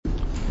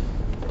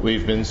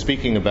We've been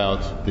speaking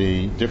about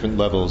the different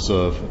levels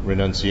of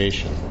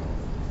renunciation.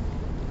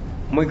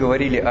 Мы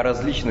говорили о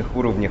различных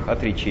уровнях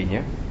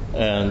отречения.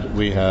 And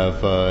we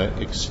have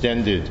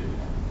extended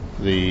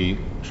the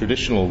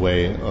traditional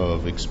way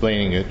of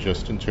explaining it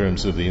just in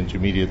terms of the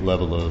intermediate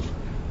level of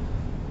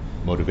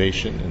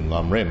motivation in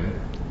Lamrim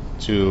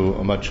to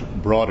a much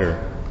broader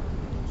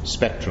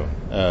spectrum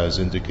as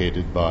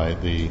indicated by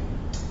the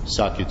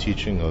Sakya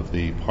teaching of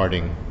the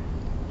parting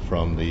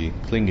from the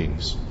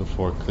clingings, the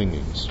four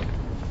clingings.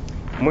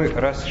 Мы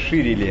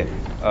расширили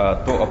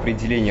то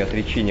определение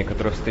отречения,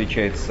 которое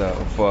встречается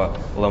в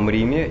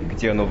Ламриме,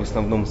 где оно в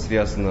основном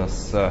связано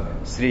с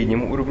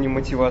средним уровнем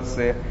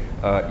мотивации,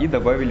 и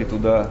добавили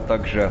туда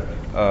также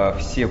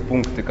все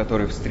пункты,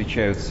 которые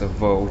встречаются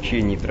в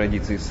учении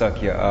традиции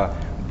Сакья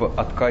об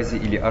отказе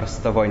или о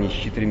расставании с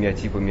 4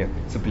 типами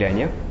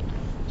цепляния.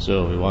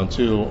 So we want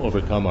to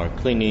overcome our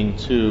clinging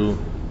to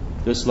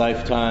this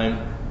lifetime,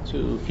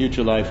 to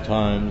future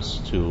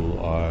lifetimes, to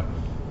our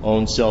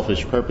own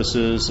selfish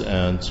purposes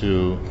and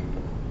to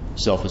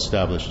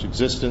self-established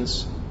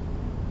existence.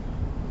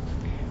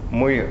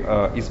 Мы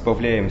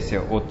избавляемся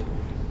от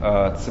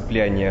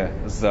цепляния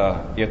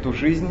за эту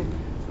жизнь,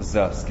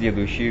 за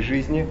следующие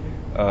жизни,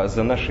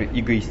 за наши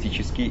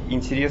эгоистические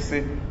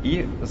интересы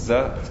и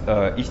за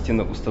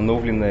истинно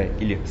установленное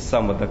или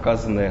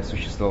самодоказанное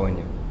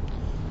существование.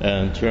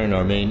 And turn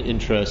our main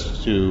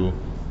interest to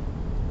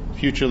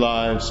future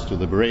lives, to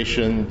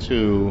liberation,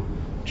 to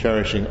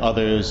cherishing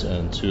others,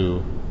 and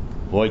to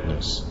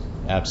voidness,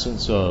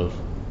 absence of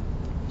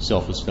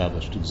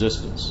self-established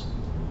existence.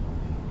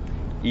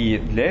 И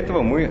для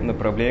этого мы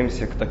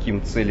направляемся к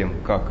таким целям,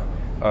 как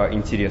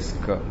интерес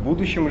к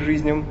будущим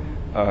жизням,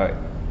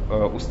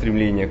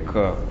 устремление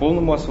к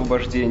полному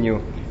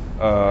освобождению,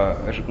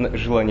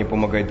 желание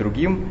помогать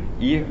другим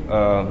и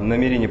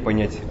намерение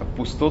понять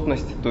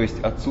пустотность, то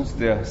есть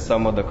отсутствие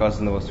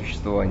самодоказанного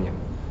существования.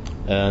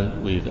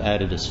 And we've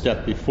added a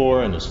step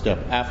before and a step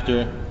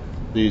after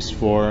these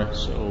four.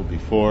 So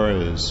before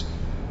is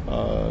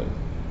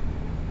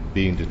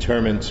being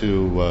determined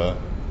to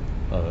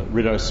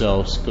rid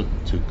ourselves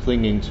to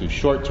clinging to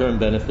short-term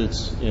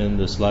benefits in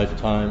this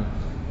lifetime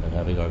and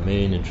having our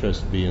main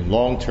interest be in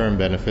long-term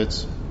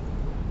benefits.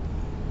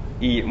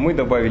 И мы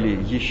добавили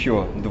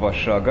еще 2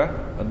 шага.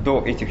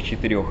 До этих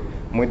 4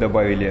 мы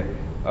добавили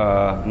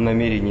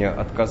намерение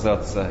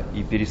отказаться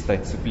и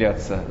перестать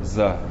цепляться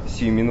за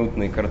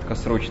сиюминутные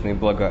краткосрочные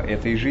блага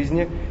этой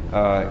жизни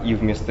и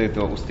вместо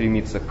этого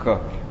устремиться к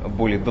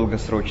более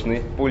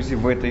долгосрочной пользе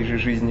в этой же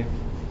жизни.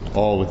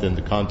 All within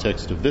the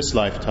context of this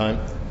lifetime.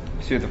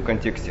 Все это в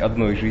контексте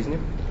одной жизни.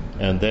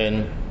 And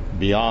then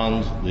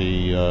beyond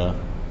the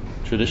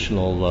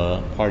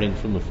traditional parting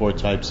from the 4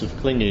 types of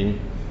clinging,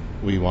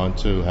 we want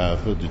to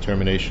have a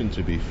determination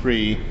to be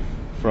free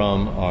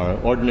from our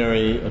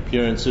ordinary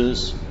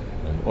appearances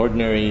and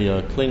ordinary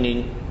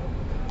clinging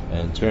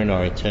and turn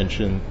our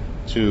attention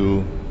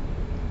to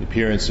the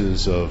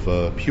appearances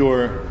of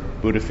pure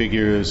Buddha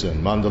figures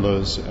and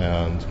mandalas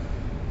and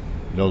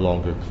no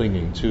longer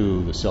clinging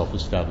to the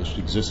self-established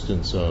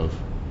existence of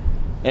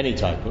any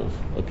type of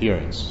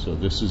appearance. So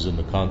this is in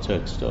the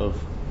context of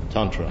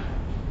Tantra.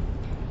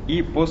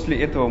 И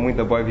после этого мы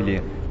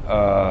добавили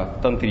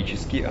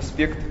тантрический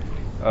аспект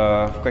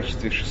в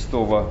качестве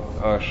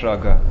 6-го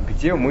шага,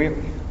 где мы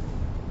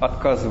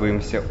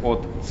отказываемся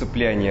от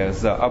цепляния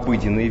за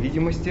обыденные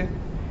видимости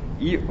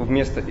и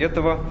вместо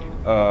этого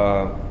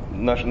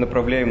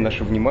направляем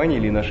наше внимание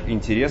или наш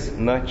интерес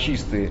на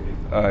чистые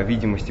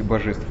видимости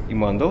божеств и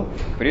мандал.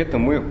 При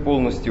этом мы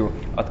полностью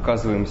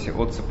отказываемся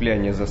от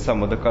цепляния за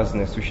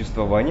самодоказанное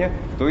существование,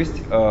 то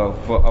есть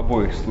в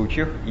обоих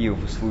случаях, и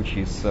в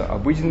случае с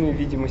обыденными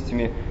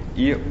видимостями,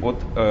 и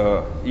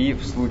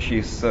в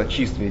случае с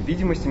чистыми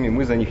видимостями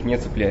мы за них не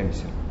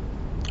цепляемся.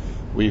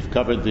 We've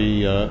covered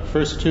the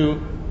first 2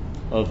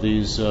 of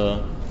these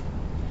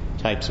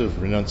types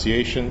of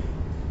renunciation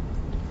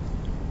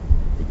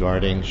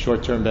regarding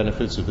short-term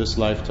benefits of this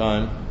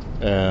lifetime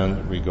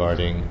and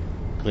regarding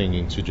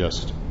clinging to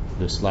just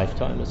this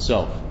lifetime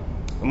itself.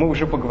 Мы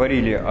уже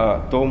поговорили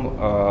о том,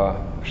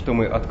 что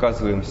мы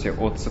отказываемся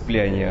от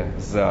цепляния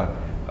за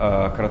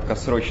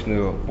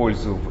краткосрочную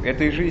пользу в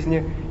этой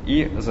жизни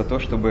и за то,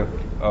 чтобы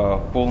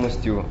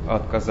полностью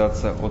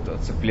отказаться от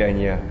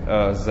цепляния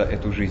за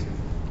эту жизнь.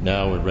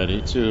 Now we're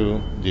ready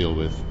to deal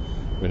with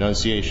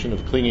renunciation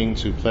of clinging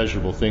to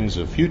pleasurable things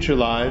of future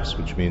lives,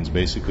 which means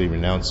basically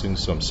renouncing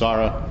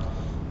samsara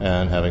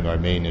and having our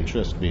main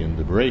interest be in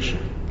liberation.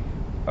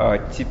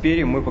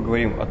 Теперь мы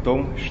поговорим о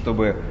том,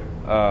 чтобы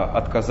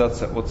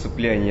отказаться от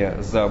цепляния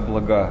за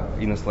блага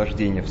и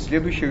наслаждения в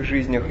следующих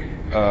жизнях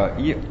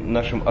и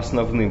нашим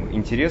основным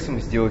интересом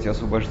сделать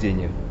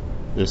освобождение.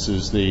 This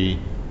is the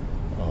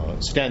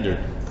standard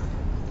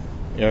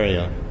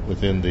area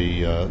within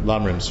the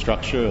Lamrim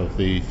structure of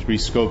the 3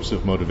 scopes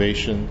of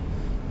motivation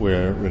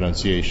where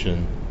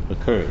renunciation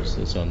occurs.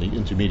 It's on the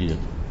intermediate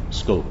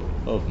scope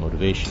of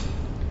motivation.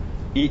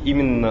 И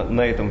именно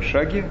на этом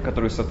шаге,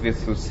 который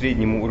соответствует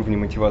среднему уровню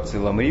мотивации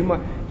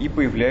Ламрима, и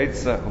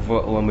появляется в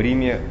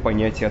Ламриме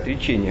понятие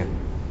отречения.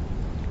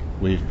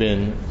 We've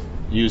been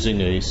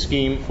using a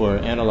scheme for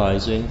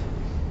analyzing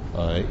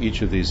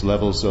each of these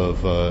levels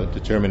of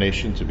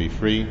determination to be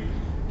free,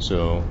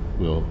 so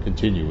we'll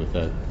continue with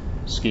that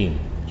scheme,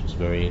 just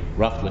very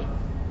roughly.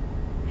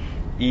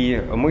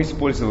 И мы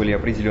использовали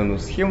определенную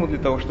схему для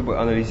того, чтобы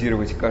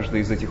анализировать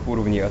каждый из этих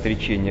уровней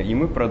отречения, и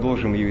мы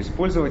продолжим ее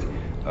использовать,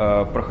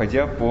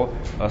 проходя по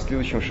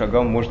следующим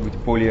шагам, может быть,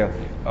 более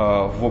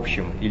в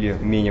общем или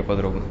менее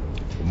подробно.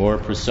 More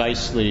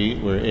precisely,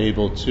 we're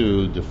able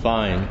to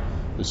define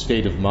the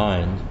state of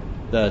mind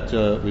that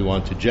we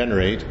want to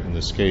generate, in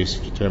this case,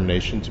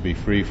 determination to be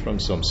free from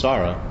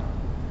samsara.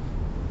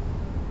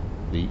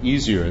 The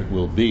easier it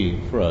will be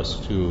for us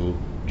to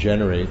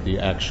generate the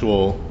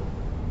actual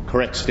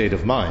correct state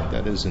of mind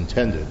that is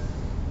intended.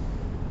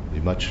 It'll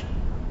be much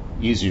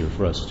easier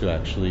for us to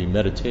actually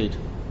meditate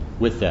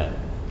with that,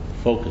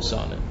 focus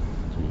on it,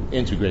 to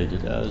integrate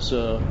it as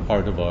a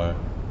part of our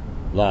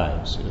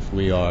lives. If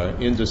we are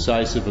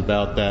indecisive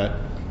about that,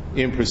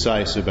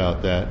 imprecise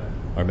about that,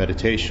 our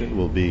meditation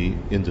will be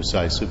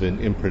indecisive and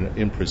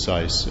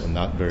imprecise and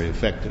not very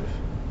effective.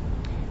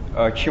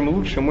 Чем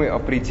лучше мы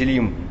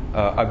определим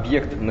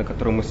объект, на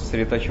котором мы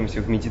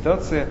сосредотачиваемся в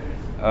медитации,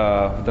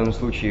 в данном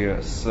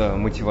случае с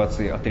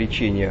мотивацией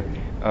отречения,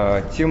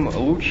 тем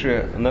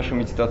лучше наша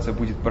медитация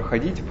будет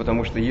проходить,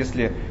 потому что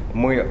если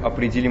мы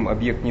определим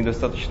объект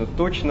недостаточно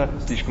точно,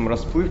 слишком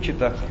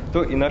расплывчато,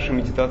 то и наша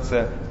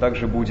медитация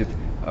также будет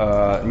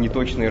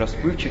неточной и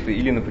расплывчатой,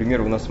 или,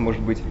 например, у нас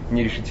может быть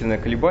нерешительное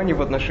колебание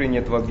в отношении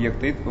этого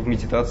объекта, и в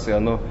медитации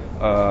оно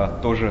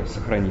тоже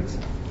сохранится.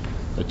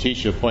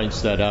 Atisha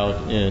points that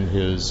out in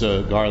his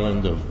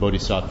garland of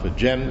bodhisattva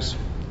gems,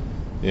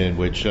 in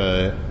which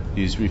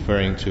he's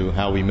referring to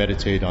how we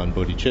meditate on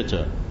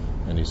bodhicitta.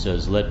 And he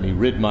says, let me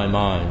rid my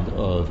mind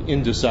of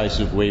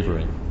indecisive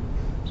wavering.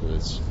 So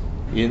it's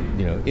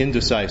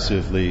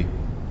indecisively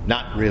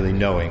not really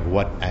knowing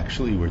what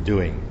actually we're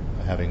doing,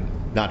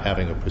 not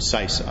having a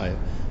precise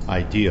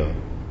idea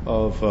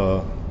of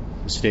the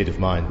state of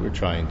mind we're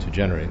trying to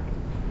generate.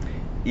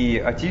 И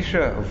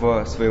Атиша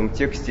в своем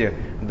тексте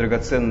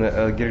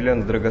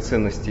 «Гирлянда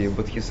драгоценностей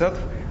бодхисаттв»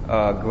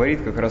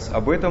 говорит как раз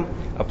об этом,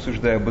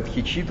 обсуждая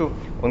бодхичиту.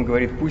 Он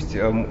говорит, пусть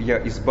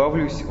я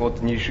избавлюсь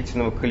от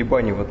нерешительного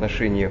колебания в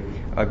отношении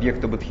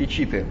объекта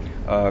бодхичиты.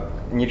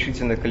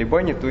 Нерешительное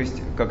колебание, то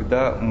есть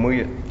когда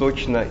мы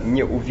точно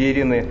не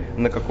уверены,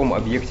 на каком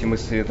объекте мы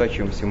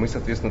сосредотачиваемся. Мы,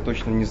 соответственно,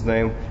 точно не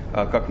знаем,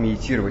 как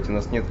медитировать. У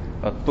нас нет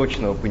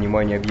точного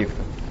понимания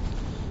объекта.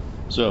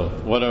 So,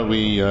 what are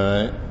we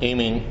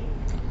aiming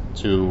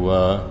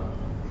to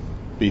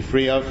be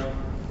free of?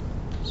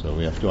 So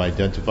we have to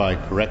identify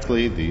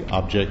correctly the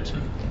object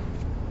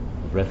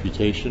of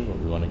refutation, what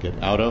we want to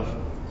get out of.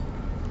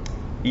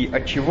 И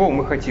от чего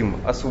мы хотим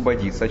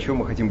освободиться, от чего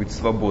мы хотим быть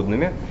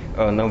свободными,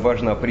 нам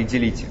важно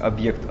определить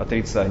объект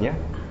отрицания.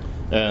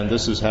 And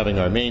this is having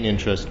our main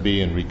interest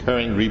be in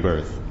recurring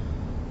rebirth.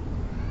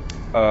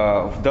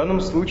 В данном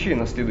случае,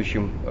 на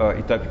следующем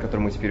этапе,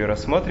 который мы теперь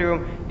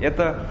рассматриваем,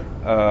 это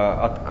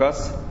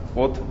отказ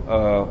от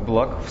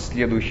благ в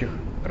следующих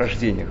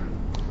рождениях.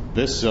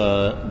 This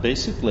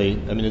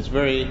basically, it's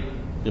very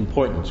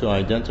important to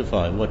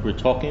identify what we're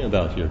talking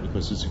about here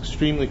because it's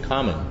extremely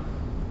common.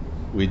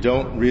 We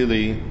don't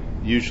really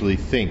usually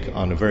think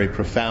on a very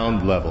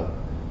profound level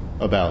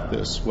about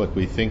this. What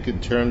we think in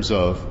terms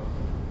of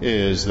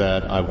is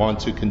that I want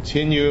to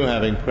continue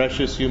having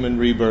precious human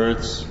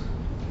rebirths,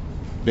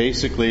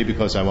 basically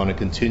because I want to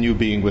continue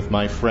being with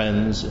my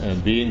friends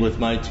and being with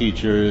my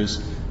teachers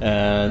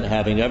and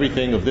having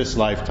everything of this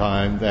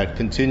lifetime that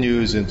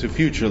continues into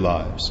future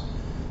lives.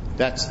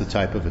 That's the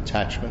type of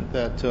attachment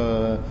that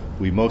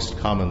we most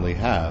commonly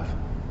have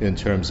in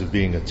terms of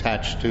being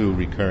attached to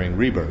recurring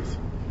rebirth.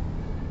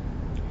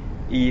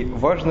 И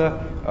важно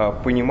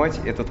понимать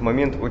этот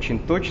момент очень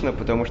точно,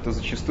 потому что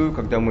зачастую,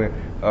 когда мы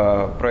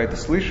про это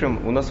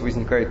слышим, у нас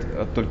возникает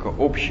только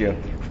общее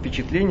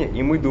впечатление,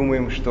 и мы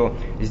думаем, что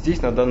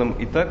здесь, на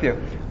данном этапе,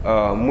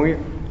 мы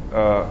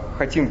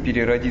хотим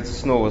переродиться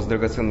снова с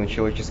драгоценным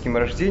человеческим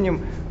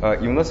рождением,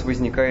 и у нас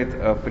возникает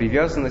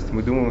привязанность,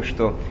 мы думаем,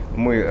 что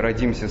мы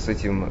родимся с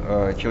этим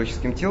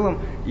человеческим телом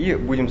и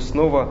будем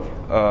снова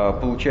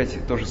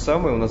получать то же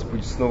самое, у нас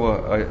будет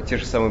снова те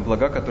же самые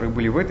блага, которые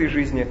были в этой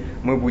жизни,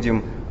 мы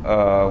будем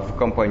в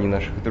компании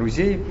наших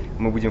друзей,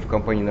 мы будем в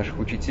компании наших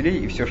учителей,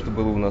 и все, что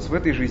было у нас в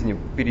этой жизни,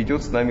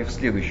 перейдет с нами в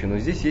следующую. Но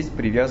здесь есть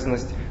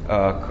привязанность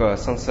к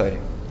сансаре.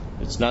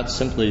 It's not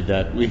simply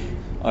that we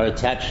are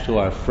attached to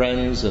our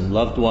friends and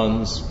loved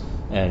ones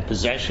and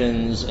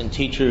possessions and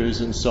teachers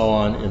and so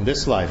on in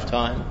this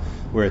lifetime.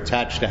 We're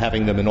attached to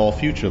having them in all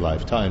future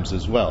lifetimes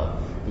as well,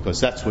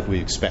 because that's what we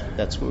expect.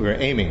 That's what we're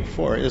aiming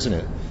for, isn't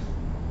it?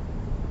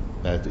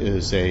 That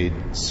is a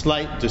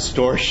slight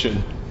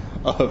distortion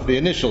of the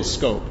initial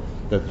scope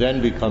that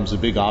then becomes a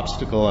big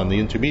obstacle on the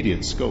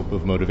intermediate scope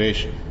of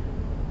motivation.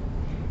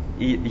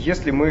 И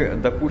если мы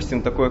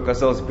допустим такое,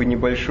 казалось бы,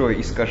 небольшое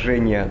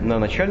искажение на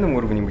начальном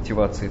уровне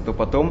мотивации, то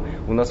потом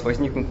у нас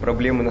возникнут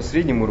проблемы на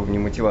среднем уровне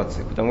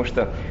мотивации, потому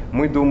что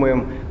мы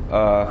думаем,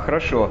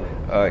 хорошо,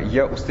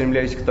 я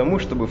устремляюсь к тому,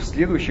 чтобы в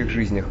следующих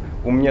жизнях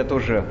у меня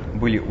тоже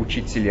были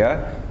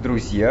учителя,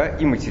 друзья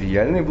и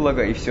материальные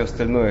блага, и все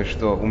остальное,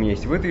 что у меня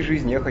есть в этой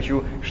жизни, я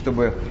хочу,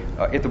 чтобы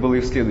это было и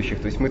в следующих.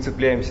 То есть мы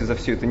цепляемся за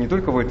все это не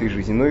только в этой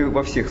жизни, но и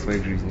во всех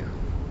своих жизнях.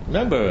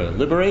 Remember,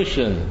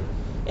 liberation,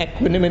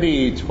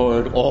 equanimity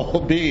toward all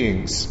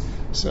beings.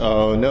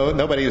 So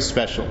nobody is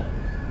special.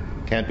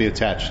 Can't be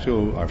attached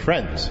to our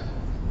friends.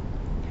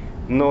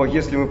 Но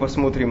если мы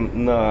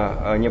посмотрим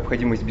на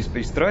необходимость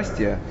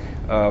беспристрастия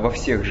во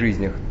всех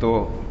жизнях,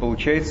 то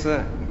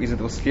получается, из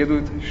этого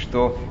следует,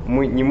 что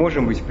мы не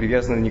можем быть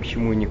привязаны ни к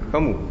чему и ни к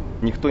кому.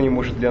 Никто не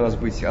может для нас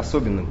быть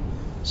особенным.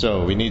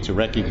 So we need to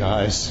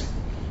recognize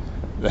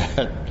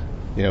that,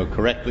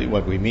 correctly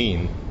what we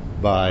mean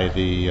by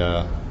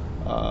the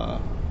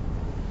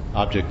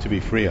object to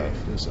be free of,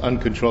 this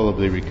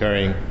uncontrollably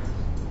recurring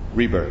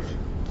rebirth,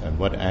 and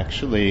what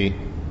actually,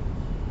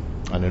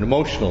 on an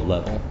emotional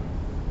level,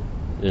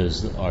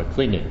 is our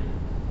clinging.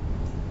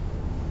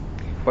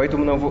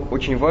 Поэтому нам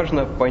очень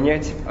важно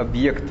понять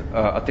объект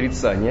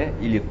отрицания,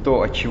 или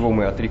то, от чего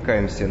мы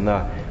отрекаемся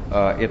на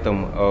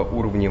этом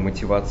уровне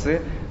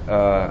мотивации,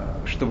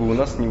 чтобы у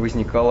нас не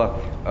возникало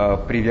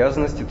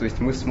привязанности, то есть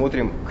мы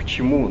смотрим, к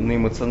чему на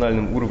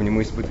эмоциональном уровне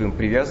мы испытываем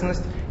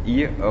привязанность,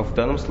 и в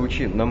данном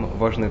случае нам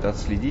важно это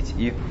отследить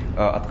и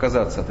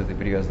отказаться от этой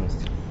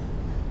привязанности.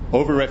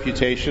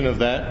 Over-refutation of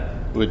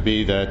that would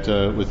be that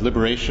with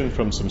liberation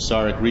from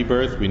samsaric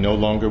rebirth, we no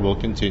longer will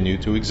continue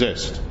to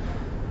exist.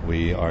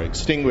 We are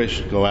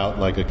extinguished, go out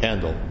like a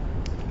candle.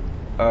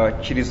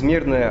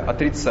 Чрезмерное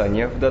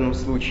отрицание в данном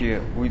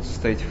случае будет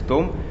состоять в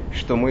том,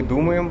 что мы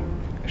думаем,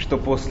 что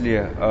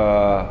после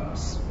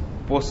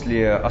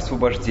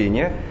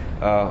освобождения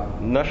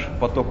наш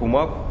поток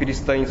ума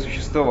перестанет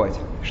существовать,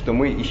 что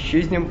мы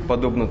исчезнем,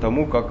 подобно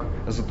тому, как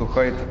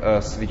затухает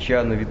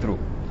свеча на ветру.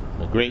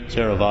 A great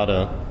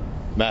Theravada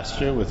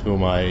master with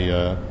whom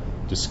I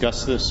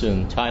discussed this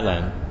in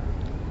Thailand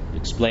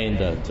explained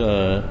that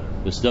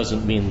this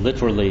doesn't mean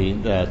literally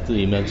that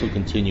the mental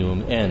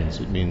continuum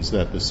ends. It means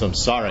that the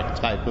samsaric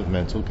type of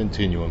mental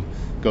continuum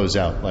goes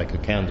out like a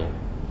candle.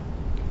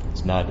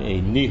 It's not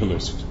a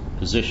nihilist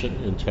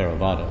position in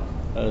Theravada,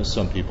 as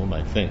some people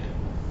might think.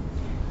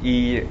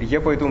 И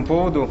я по этому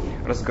поводу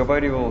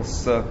разговаривал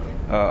с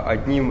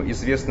одним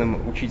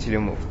известным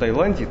учителем в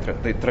Таиланде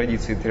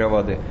традиции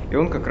Theravады, и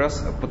он как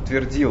раз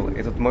подтвердил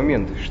этот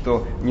момент,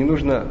 что не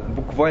нужно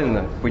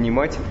буквально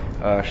понимать,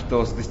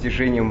 что с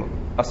достижением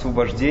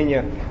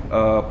освобождения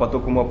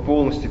поток ума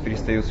полностью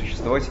перестает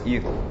существовать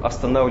и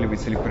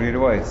останавливается или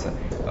прерывается.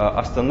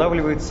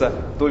 Останавливается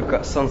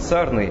только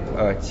сансарный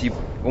тип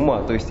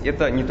ума, то есть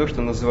это не то,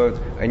 что называют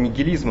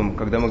нигилизмом,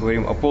 когда мы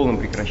говорим о полном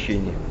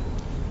прекращении.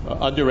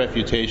 Under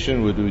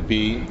refutation would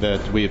be that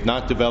we have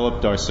not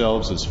developed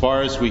ourselves as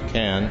far as we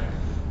can,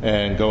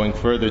 and going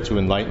further to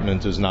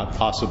enlightenment is not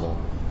possible.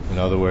 In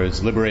other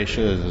words,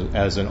 liberation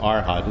as an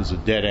arhat is a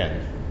dead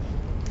end.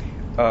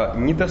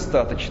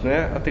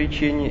 Недостаточное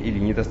отречение или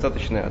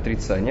недостаточное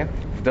отрицание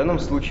в данном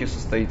случае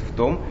состоит в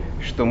том,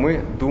 что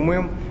мы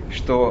думаем,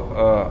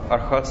 что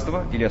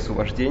архатство или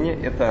освобождение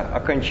 – это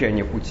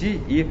окончание пути,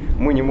 и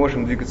мы не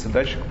можем двигаться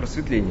дальше к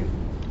просветлению.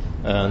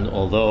 And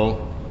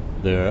although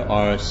there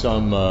are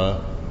some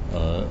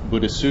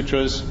Buddhist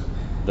sutras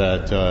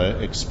that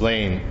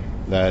explain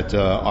that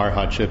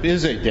arhatship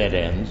is a dead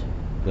end,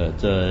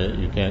 that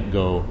you can't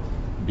go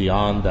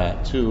beyond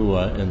that to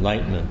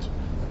enlightenment,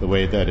 the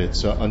way that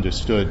it's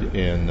understood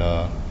in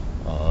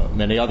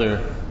many other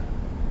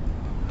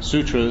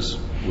sutras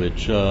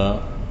which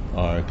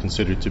are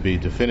considered to be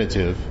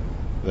definitive,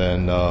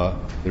 then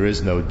there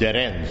is no dead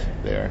end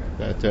there,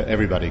 that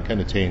everybody can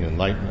attain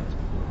enlightenment.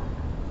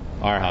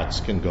 Arhats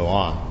can go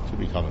on to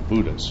become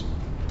Buddhas.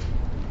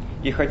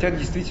 И хотя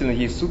действительно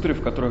есть сутры,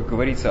 в которых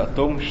говорится о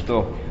том,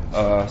 что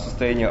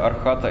состояние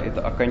архата – это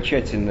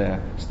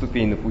окончательная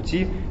ступень на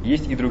пути,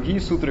 есть и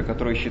другие сутры,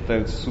 которые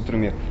считаются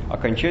сутрами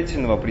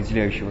окончательного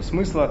определяющего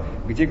смысла,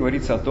 где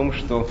говорится о том,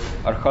 что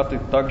архаты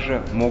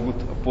также могут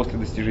после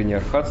достижения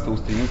архатства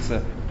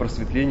устремиться к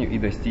просветлению и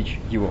достичь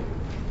его.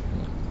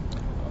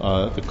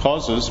 The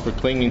causes for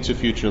clinging to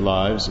future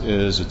lives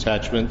is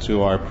attachment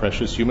to our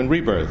precious human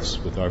rebirths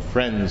with our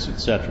friends,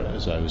 etc.,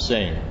 as I was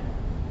saying.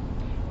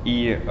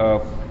 И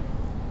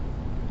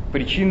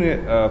причины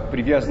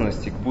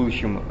привязанности к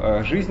будущим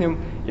жизням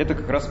 – это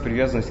как раз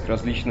привязанность к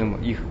различным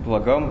их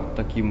благам,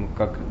 таким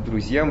как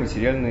друзья,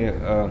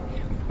 материальные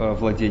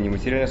владения,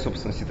 материальная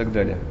собственность и так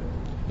далее.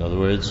 In other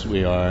words,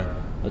 we are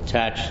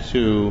attached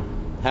to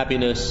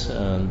happiness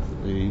and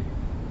the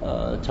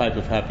type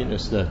of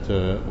happiness that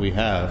we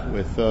have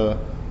with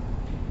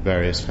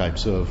various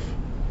types of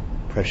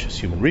precious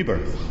human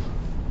rebirth.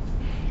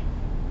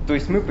 То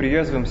есть мы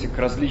привязываемся к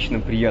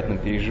различным приятным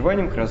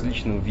переживаниям, к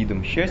различным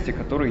видам счастья,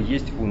 которые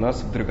есть у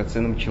нас в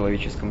драгоценном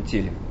человеческом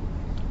теле.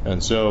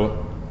 And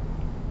so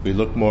we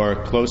look more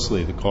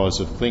closely. The cause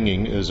of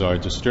clinging is our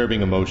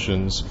disturbing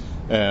emotions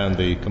and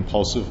the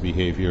compulsive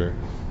behavior,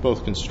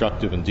 both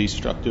constructive and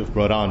destructive,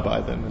 brought on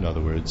by them. In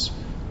other words,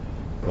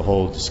 the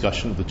whole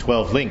discussion of the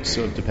 12 links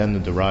of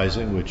dependent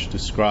arising, which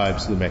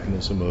describes the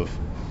mechanism of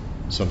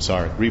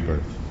samsaric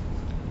rebirth.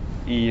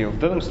 И в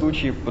данном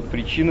случае под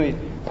причиной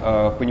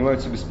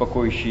понимаются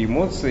беспокоящие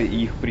эмоции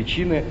и их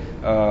причины,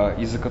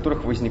 из-за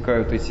которых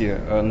возникают эти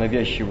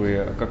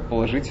навязчивые, как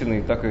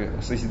положительные, так и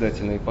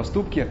созидательные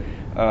поступки.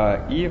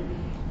 И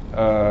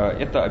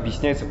это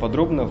объясняется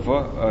подробно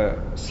в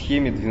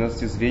схеме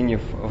 12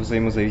 звеньев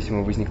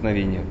взаимозависимого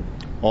возникновения.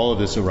 All of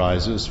this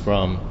arises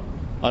from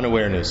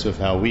unawareness of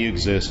how we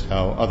exist,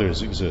 how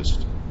others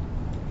exist.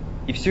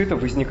 И все это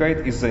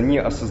возникает из-за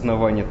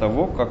неосознавания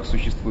того, как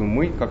существуем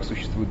мы, как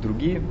существуют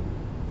другие.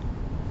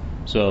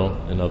 So,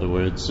 in other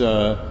words,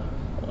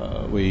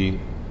 we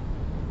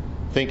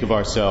think of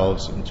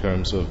ourselves in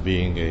terms of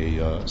being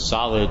a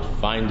solid,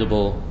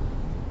 findable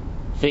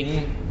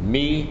thing,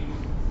 me,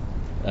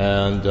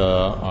 and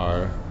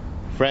our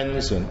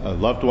friends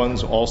and loved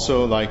ones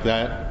also like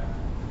that.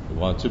 We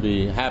want to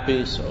be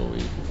happy, so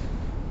we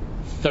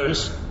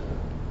thirst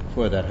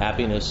for that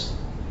happiness,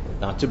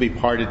 not to be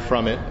parted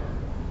from it.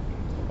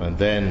 And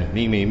then,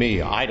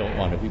 me, I don't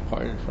want to be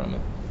parted from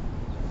it.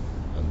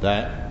 And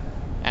that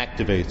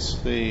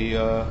activates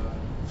the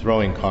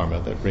throwing karma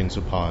that brings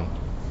upon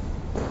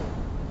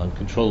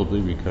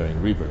uncontrollably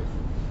recurring rebirth.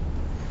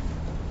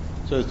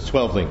 So it's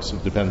 12 links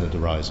of dependent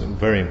arising.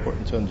 Very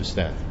important to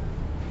understand.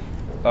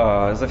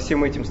 За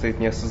всем этим стоит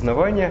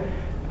неосознавание,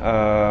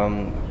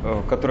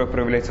 которое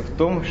проявляется в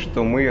том,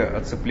 что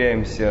мы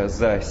цепляемся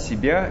за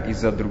себя и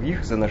за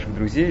других, за наших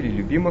друзей или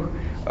любимых.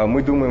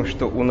 Мы думаем,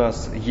 что у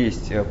нас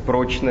есть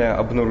прочное,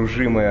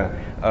 обнаружимое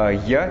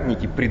 «я»,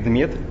 некий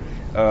предмет,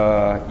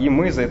 и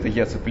мы за это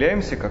 «я»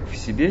 цепляемся, как в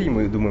себе, и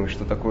мы думаем,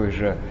 что такое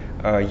же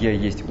 «я»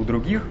 есть у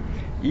других.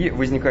 И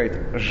возникает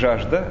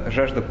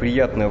жажда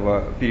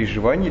приятного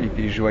переживания или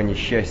переживания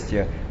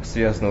счастья,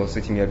 связанного с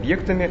этими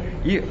объектами.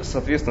 И,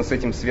 соответственно, с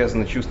этим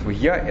связано чувство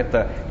 «я».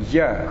 Это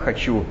 «я»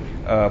 хочу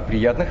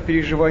приятных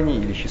переживаний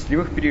или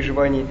счастливых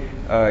переживаний.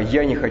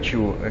 «Я» не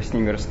хочу с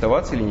ними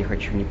расставаться или не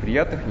хочу ни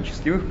приятных, ни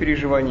счастливых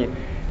переживаний.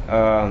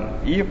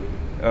 И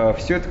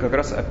все это как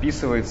раз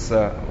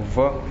описывается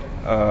в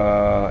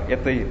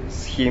этой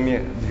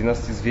схеме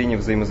 12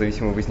 звеньев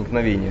взаимозависимого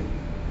возникновения.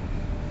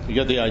 You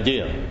get the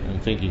idea. I'm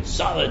thinking,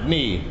 solid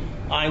me.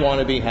 I want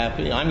to be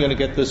happy. I'm going to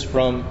get this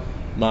from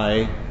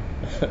my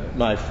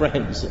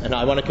friends, and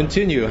I want to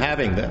continue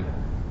having them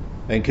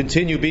and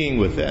continue being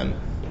with them.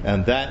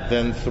 And that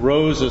then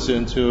throws us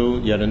into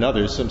yet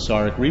another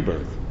samsaric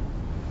rebirth.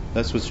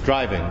 That's what's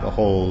driving the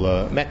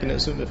whole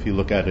mechanism. If you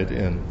look at it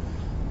if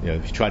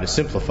you try to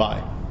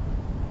simplify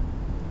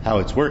how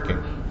it's working.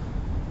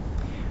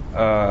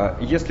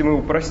 Если мы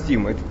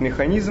упростим этот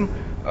механизм,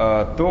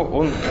 то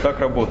он так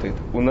работает.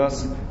 У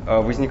нас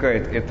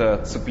возникает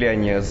это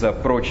цепляние за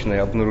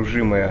прочное,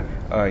 обнаружимое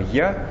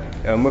 «я».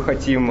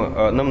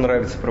 Нам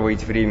нравится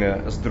проводить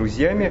время с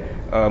друзьями,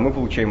 мы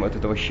получаем от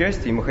этого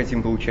счастье, и мы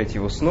хотим получать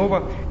его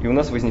снова, и у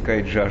нас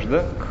возникает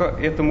жажда к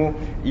этому,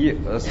 и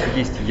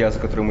есть «я», за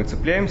которое мы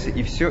цепляемся,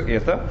 и все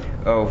это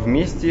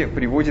вместе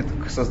приводит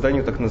к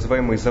созданию так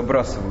называемой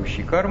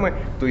забрасывающей кармы,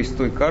 то есть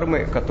той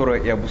кармы,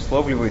 которая и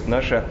обуславливает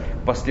наше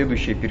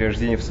последующее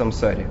перерождение в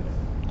самсаре.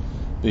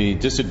 The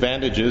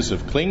disadvantages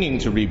of clinging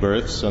to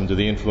rebirths under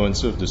the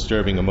influence of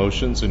disturbing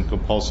emotions and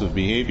compulsive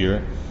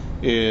behavior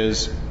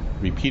is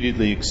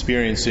repeatedly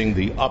experiencing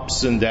the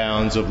ups and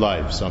downs of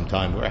life.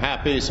 Sometimes we're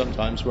happy,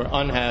 sometimes we're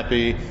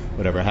unhappy.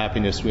 Whatever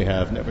happiness we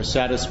have never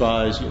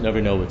satisfies. You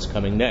never know what's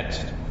coming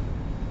next.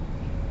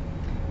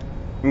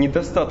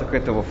 Недостаток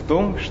этого в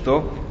том,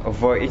 что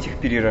в этих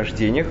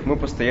перерождениях мы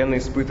постоянно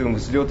испытываем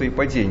взлеты и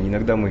падения.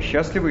 Иногда мы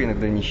счастливы,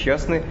 иногда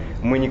несчастны.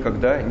 Мы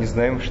никогда не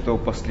знаем, что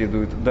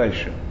последует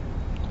дальше.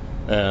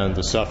 And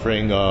the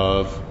suffering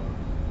of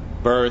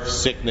birth,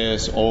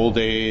 sickness, old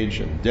age,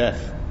 and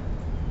death.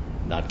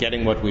 Not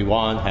getting what we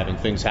want, having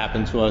things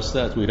happen to us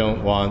that we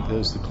don't want,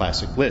 is the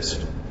classic list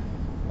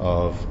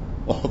of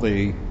all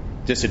the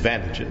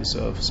disadvantages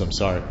of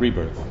samsaric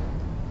rebirth.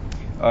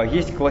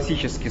 Есть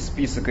классический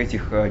список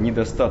этих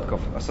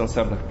недостатков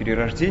сансарных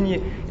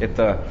перерождений.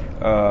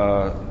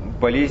 Это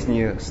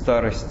болезни,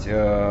 старость,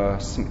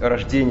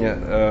 рождение,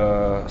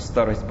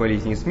 старость,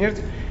 болезни и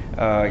смерть.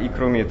 И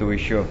кроме этого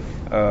еще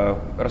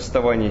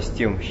расставание с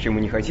тем, с чем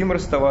мы не хотим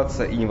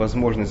расставаться, и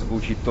невозможность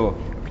заполучить то,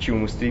 к чему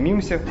мы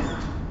стремимся.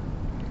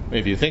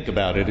 If you think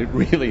about it, it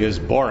really is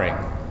boring.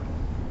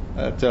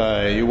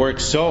 That you work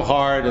so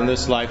hard in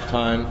this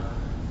lifetime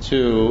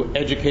to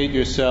educate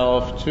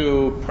yourself,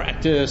 to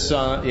practice,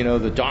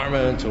 the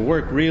Dharma, to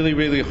work really,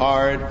 really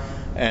hard,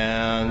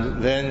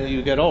 and then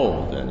you get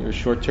old, and your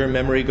short-term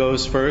memory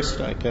goes first.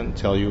 I can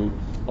tell you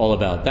all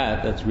about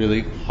that. That's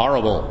really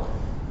horrible.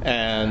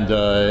 And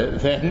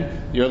then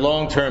your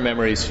long-term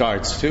memory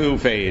starts to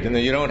fade, and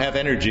then you don't have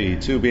energy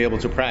to be able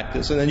to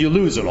practice, and then you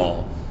lose it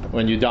all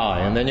when you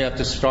die, and then you have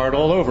to start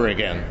all over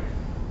again.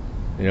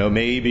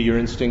 Maybe your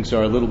instincts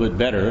are a little bit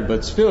better,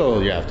 but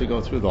still you have to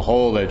go through the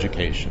whole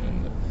education.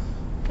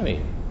 I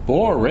mean,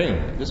 boring,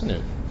 isn't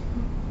it?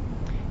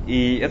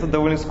 И это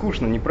довольно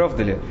скучно, не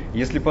правда ли?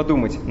 Если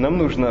подумать, нам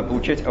нужно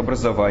получать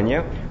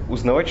образование,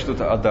 узнавать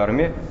что-то о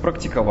дхарме,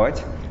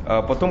 практиковать.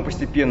 Потом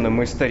постепенно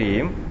мы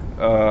стареем.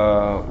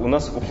 У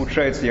нас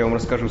ухудшается, я вам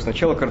расскажу,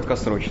 сначала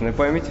краткосрочная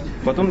память,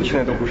 потом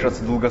начинает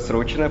ухудшаться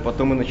долгосрочная,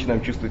 потом мы начинаем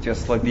чувствовать себя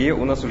слабее,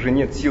 у нас уже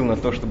нет сил на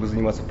то, чтобы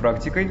заниматься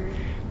практикой,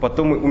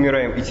 потом мы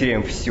умираем и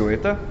теряем все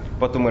это,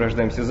 потом мы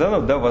рождаемся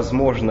заново, да,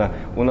 возможно,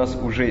 у нас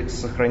уже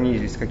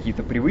сохранились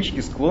какие-то привычки,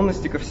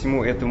 склонности ко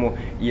всему этому,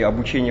 и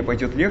обучение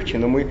пойдет легче,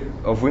 но мы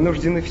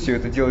вынуждены все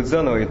это делать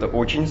заново, это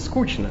очень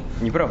скучно,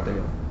 не правда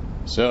ли?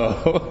 So,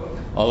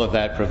 all of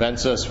that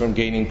prevents us from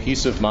gaining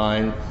peace of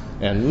mind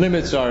and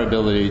limits our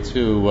ability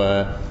to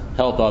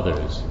help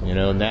others. You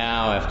know,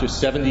 now after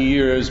 70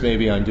 years,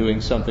 maybe I'm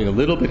doing something a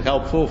little bit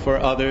helpful for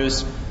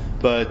others,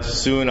 but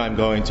soon I'm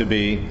going to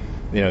be,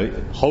 you know,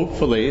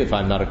 hopefully, if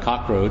I'm not a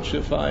cockroach,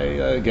 if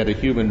I get a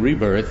human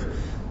rebirth,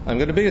 I'm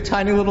going to be a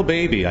tiny little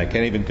baby. I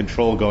can't even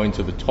control going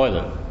to the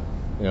toilet.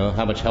 You know,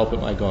 how much help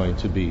am I going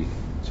to be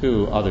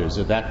to others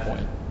at that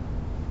point?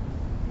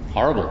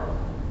 Horrible,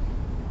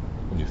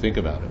 when you think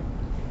about it.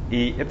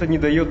 И это не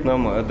дает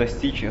нам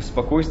достичь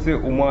спокойствия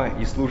ума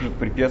и служит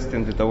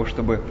препятствием для того,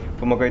 чтобы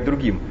помогать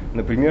другим.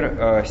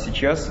 Например,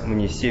 сейчас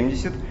мне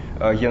 70,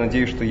 я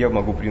надеюсь, что я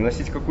могу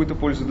приносить какую-то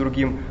пользу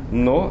другим,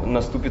 но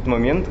наступит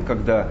момент,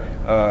 когда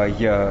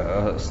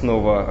я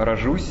снова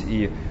рожусь,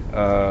 и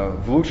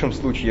в лучшем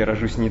случае я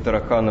рожусь не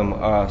тараканом,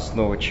 а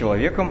снова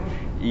человеком,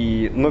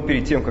 но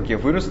перед тем, как я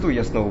вырасту,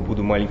 я снова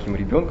буду маленьким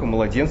ребенком,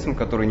 младенцем,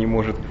 который не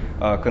может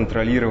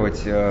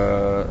контролировать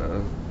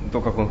то,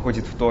 как он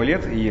ходит в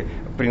туалет, и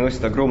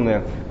приносит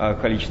огромное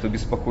количество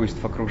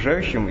беспокойств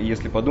окружающим, и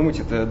если подумать,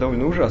 это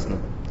довольно ужасно.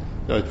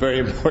 So it's very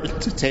important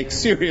to take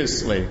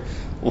seriously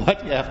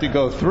what you have to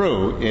go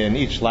through in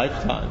each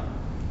lifetime,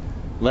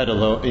 let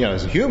alone, you know,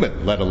 as a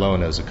human, let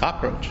alone as a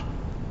cockroach.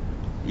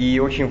 И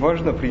очень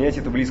важно принять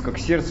это близко к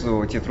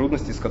сердцу, те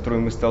трудности, с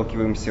которыми мы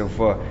сталкиваемся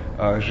в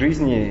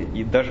жизни,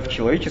 и даже в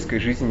человеческой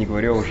жизни, не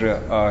говоря уже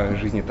о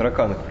жизни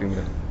таракана, к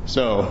примеру.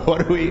 So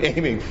what are we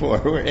aiming for?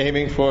 We're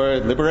aiming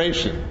for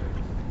liberation.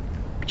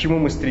 К чему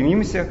мы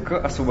стремимся? К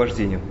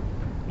освобождению.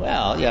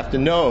 Well, you have to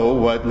know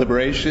what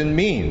liberation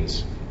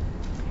means.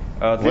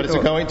 What is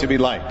it going to be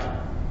like?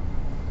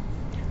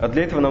 А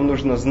для этого нам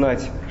нужно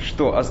знать,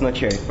 что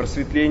означает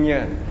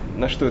просветление,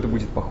 на что это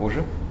будет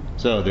похоже.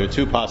 So there are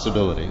two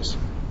possibilities.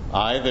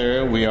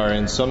 Either we are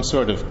in some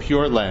sort of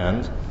pure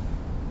land.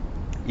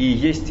 И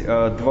есть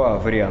два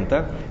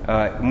варианта.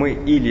 Мы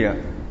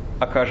или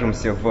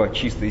окажемся в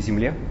чистой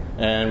земле.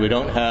 And we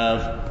don't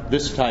have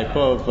this type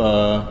of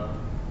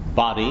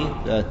body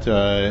that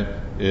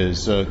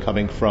is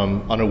coming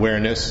from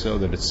unawareness, so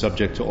that it's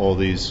subject to all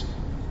these,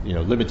 you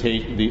know,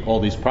 all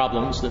these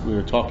problems that we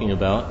were talking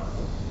about,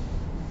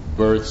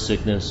 birth,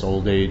 sickness,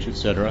 old age,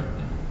 etc.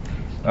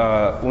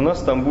 У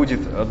нас там будет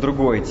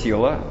другое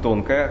тело,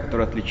 тонкое,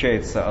 которое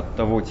отличается от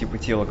того типа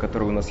тела,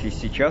 которое у нас есть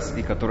сейчас,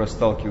 и которое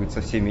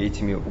сталкивается со всеми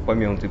этими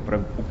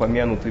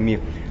упомянутыми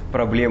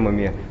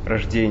проблемами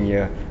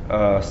рождения,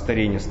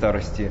 старения,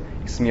 старости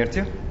и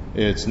смерти.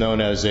 It's known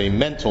as a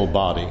mental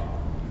body.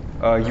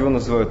 Его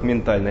называют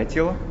ментальное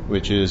тело.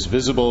 Which is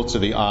visible to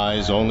the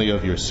eyes only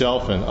of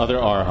yourself and other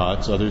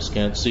arhats. Others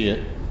can't see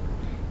it.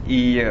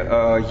 И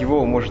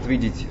его может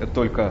видеть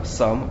только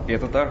сам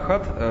этот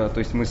архат, то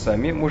есть мы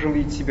сами можем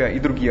видеть себя, и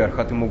другие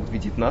архаты могут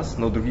видеть нас,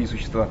 но другие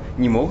существа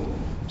не могут.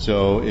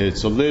 So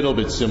it's a little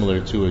bit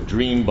similar to a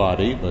dream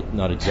body, but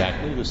not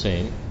exactly the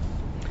same.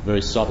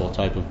 Very subtle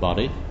type of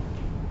body.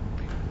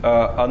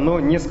 Оно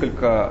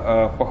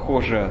несколько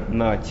похоже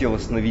на тело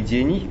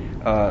сновидений,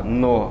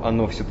 но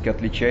оно все-таки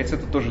отличается.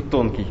 Это тоже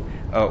тонкий,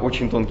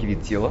 очень тонкий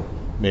вид тела.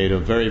 Made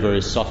of very,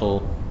 very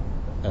subtle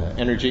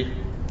energy.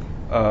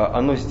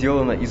 Оно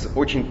сделано из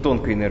очень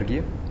тонкой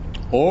энергии.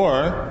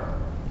 Or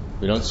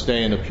we don't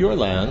stay in a pure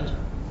land,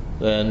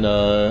 then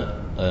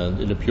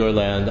in a pure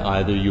land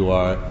either you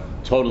are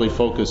totally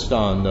focused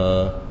on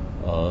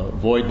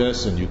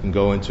voidness and you can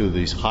go into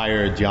these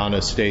higher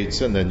dhyana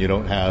states and then you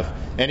don't have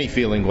any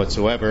feeling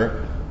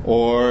whatsoever,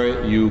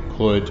 or you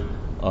could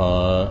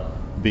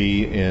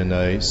be in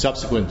a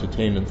subsequent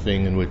attainment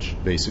thing in which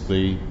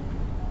basically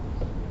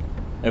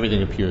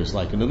everything appears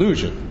like an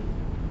illusion.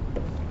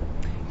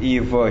 И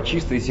в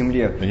чистой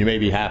земле... And you may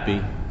be happy,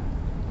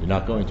 you're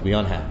not going to be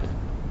unhappy.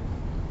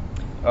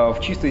 В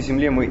чистой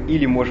земле мы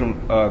или можем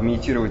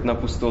медитировать на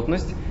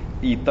пустотность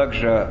и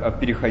также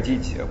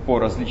переходить по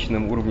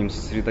различным уровням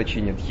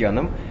сосредоточения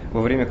дхьянам, во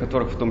время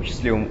которых в том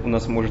числе у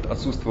нас может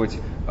отсутствовать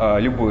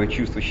любое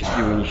чувство,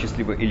 счастливое,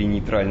 несчастливое или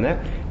нейтральное,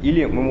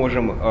 или мы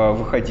можем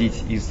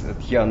выходить из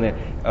дхьяны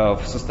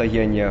в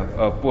состояние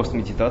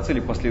постмедитации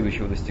или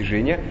последующего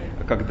достижения,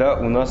 когда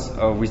у нас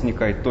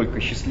возникает только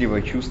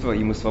счастливое чувство,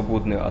 и мы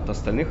свободны от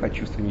остальных, от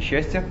чувства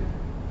несчастья.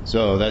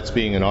 So that's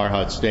being an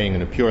arhat staying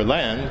in a pure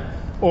land,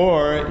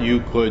 or you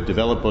could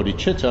develop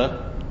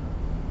bodhicitta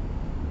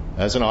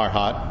as an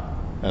arhat,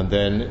 and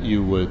then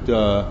you would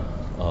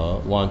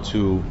want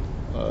to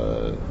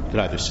could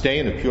either stay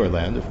in a pure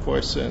land, of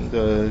course, and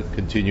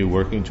continue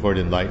working toward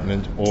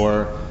enlightenment,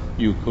 or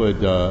you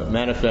could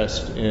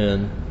manifest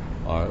in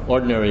our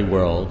ordinary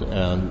world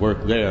and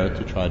work there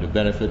to try to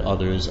benefit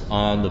others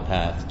on the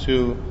path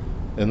to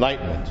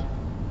enlightenment.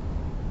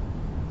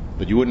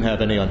 But you wouldn't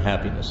have any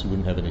unhappiness, you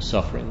wouldn't have any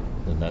suffering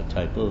in that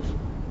type of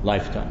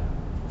lifetime.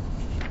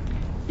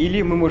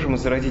 Или мы можем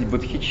зародить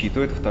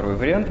бодхичитту, это второй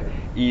вариант,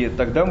 и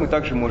тогда мы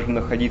также можем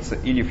находиться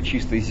или в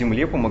чистой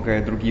земле,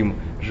 помогая другим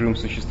живым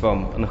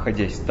существам,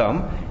 находясь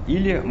там,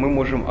 или мы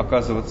можем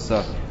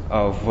оказываться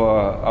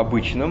в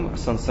обычном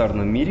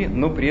сансарном мире,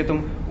 но при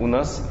этом у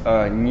нас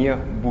не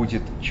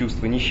будет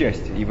чувства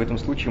несчастья, и в этом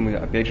случае мы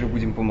опять же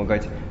будем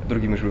помогать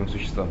другим живым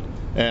существам.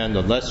 And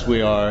unless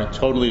we are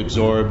totally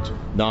absorbed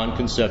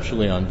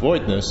non-conceptually on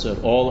voidness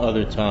at all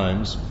other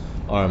times,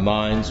 our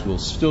minds will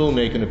still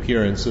make an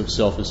appearance of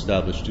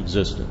self-established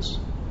existence.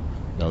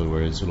 In other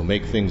words, it'll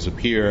make things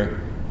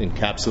appear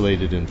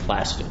encapsulated in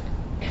plastic,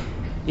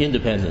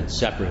 independent,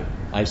 separate,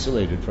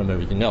 isolated from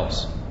everything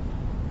else.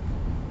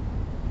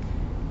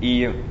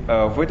 И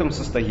в этом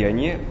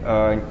состоянии,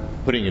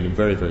 Putting it in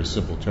very, very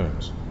simple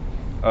terms.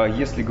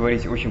 Если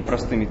говорить очень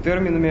простыми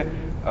терминами,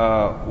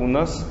 у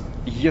нас,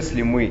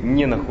 если мы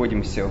не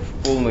находимся в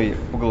полной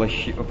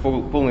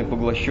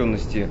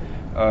поглощенности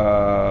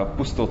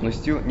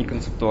пустотностью,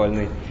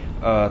 неконцептуальной,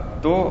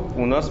 то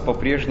у нас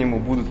по-прежнему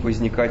будут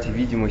возникать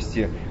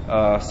видимости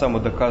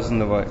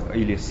самодоказанного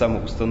или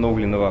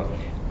самоустановленного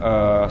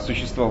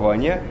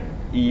существования.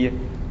 И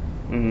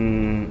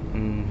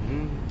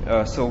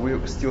so we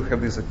still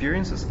have these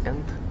appearances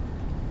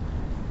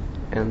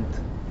and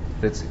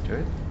that's it,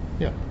 right?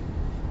 Yeah.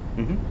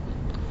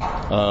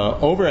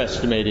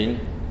 Overestimating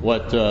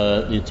what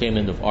the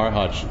attainment of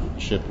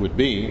arhatship would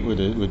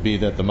be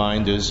that the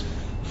mind is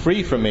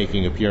free from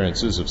making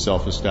appearances of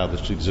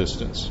self-established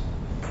existence.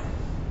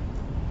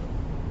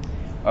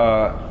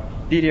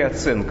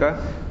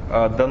 Переоценка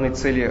данной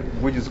цели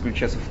будет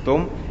заключаться в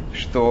том,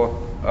 что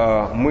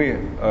мы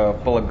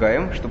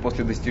полагаем, что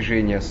после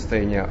достижения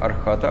состояния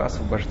архата,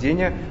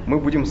 освобождения, мы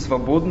будем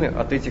свободны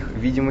от этих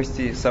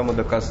видимостей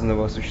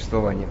самодоказанного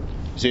существования.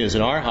 See, as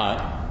an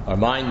arhat, our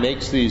mind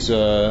makes these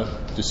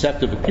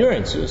deceptive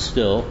appearances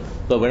still,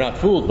 but we're not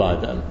fooled by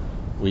them.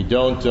 We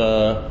don't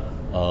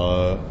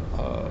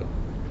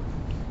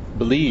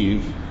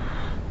believe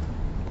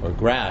or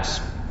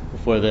grasp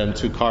for them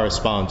to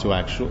correspond to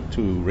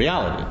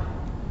reality.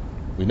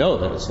 We know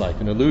that it's like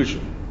an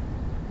illusion.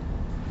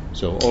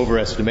 So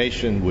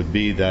overestimation would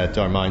be that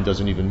our mind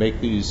doesn't even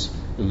make these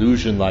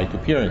illusion-like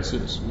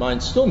appearances.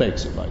 Mind still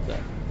makes it like that.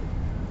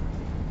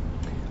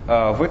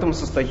 В этом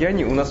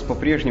состоянии у нас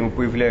по-прежнему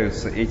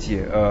появляются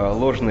эти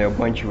ложные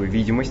обманчивые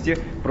видимости,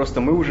 просто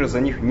мы уже за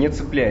них не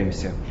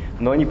цепляемся,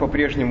 но они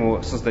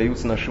по-прежнему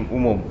создаются нашим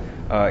умом.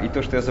 И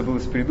то, что я забыл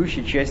из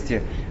предыдущей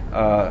части,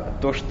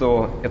 то,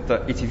 что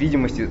эти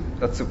видимости,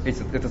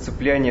 это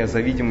цепляние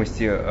за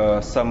видимости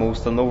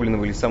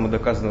самоустановленного или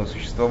самодоказанного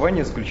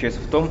существования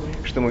заключается в том,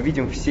 что мы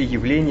видим все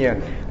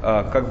явления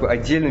как бы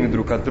отдельными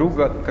друг от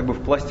друга, как бы в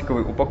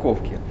пластиковой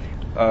упаковке.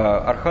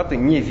 Архаты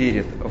не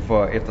верят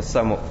в это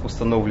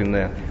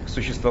самоустановленное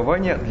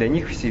существование, для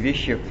них все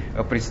вещи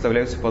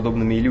представляются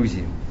подобными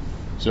иллюзиям.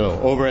 So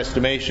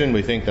overestimation,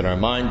 we think that our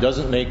mind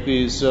doesn't make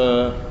these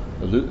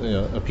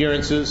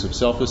appearances of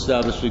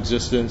self-established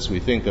existence. We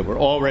think that we're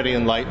already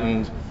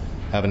enlightened,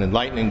 have an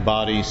enlightening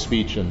body,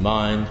 speech, and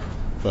mind,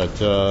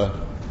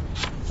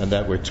 and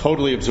that we're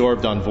totally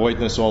absorbed on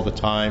voidness all the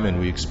time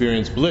and we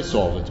experience bliss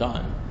all the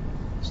time.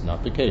 It's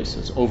not the case.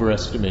 It's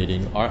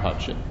overestimating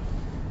arhatship.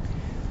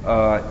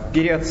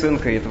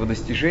 Переоценкой этого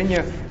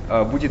достижения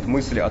будет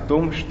мысль о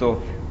том, что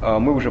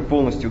мы уже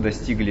полностью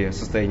достигли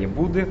состояния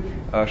Будды,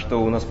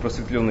 что у нас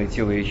просветленное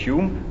тело, речь и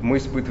ум, мы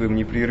испытываем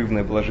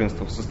непрерывное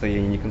блаженство в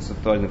состоянии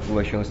неконцептуальной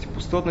поглощенности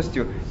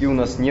пустотностью, и у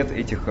нас нет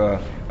этих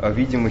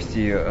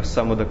видимостей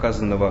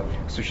самодоказанного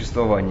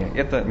существования.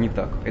 Это не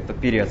так, это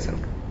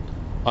переоценка.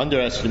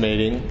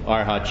 Underestimating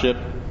arhatship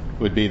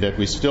would be that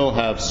we still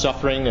have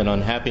suffering and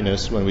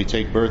unhappiness when we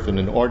take birth in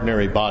an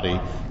ordinary body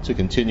to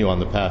continue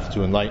on the path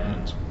to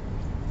enlightenment.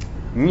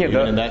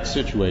 Even in that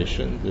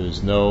situation,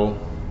 there's no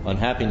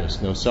unhappiness,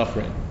 no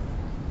suffering.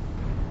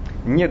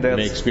 We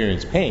may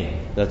experience pain.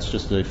 That's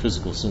just a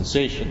physical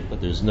sensation, but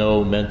there's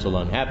no mental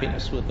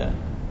unhappiness with that.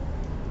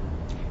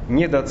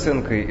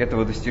 Недооценкой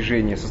этого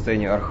достижения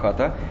состояния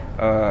архата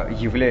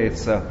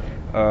является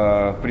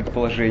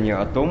предположение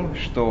о том,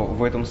 что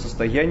в этом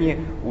состоянии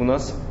у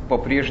нас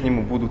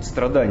по-прежнему будут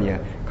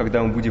страдания,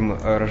 когда мы будем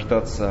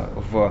рождаться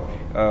в,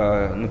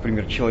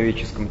 например,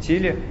 человеческом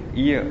теле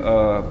и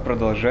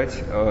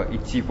продолжать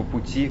идти по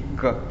пути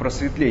к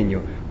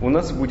просветлению. У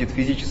нас будет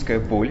физическая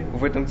боль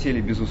в этом теле,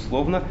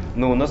 безусловно,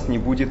 но у нас не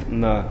будет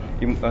на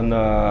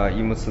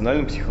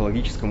эмоциональном,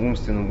 психологическом,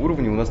 умственном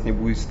уровне, у нас не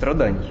будет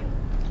страданий.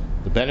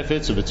 The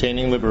benefits of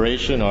attaining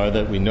liberation are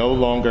that we no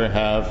longer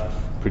have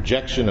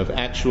projection of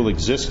actual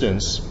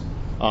existence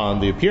on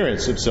the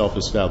appearance of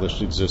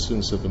self-established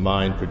existence that the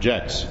mind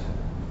projects.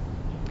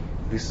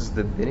 This is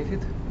the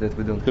benefit that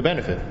we don't. The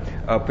benefit.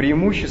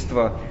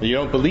 Преимущество. You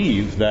don't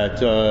believe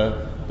that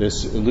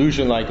this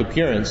illusion-like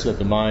appearance that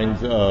the mind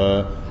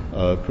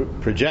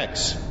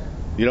projects.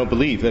 You don't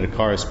believe that it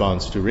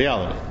corresponds to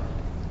reality.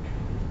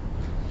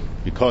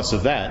 because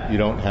of that, you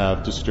don't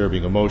have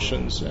disturbing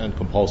emotions and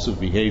compulsive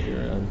behavior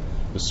and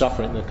the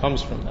suffering that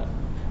comes from that.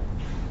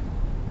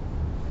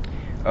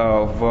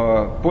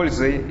 В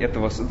пользой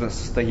этого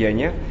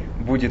состояния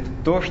будет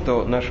то,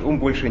 что наш ум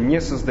больше не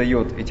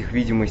создает этих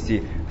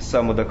видимостей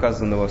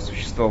самодоказанного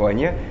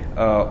существования.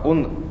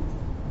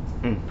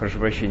 Прошу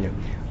прощения.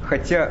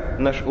 Хотя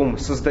наш ум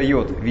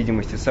создает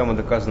видимости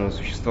самодоказанного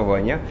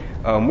существования,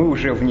 мы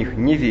уже в них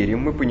не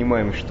верим, мы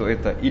понимаем, что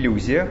это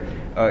иллюзия,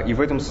 и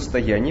в этом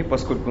состоянии,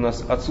 поскольку у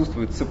нас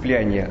отсутствует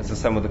цепляние за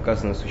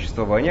самодоказанное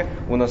существование,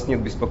 у нас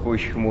нет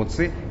беспокоящих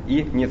эмоций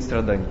и нет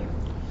страданий.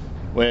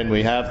 When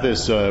we have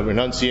this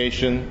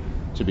renunciation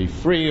to be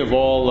free of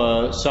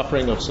all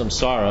suffering of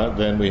samsara,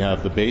 then we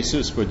have the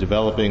basis for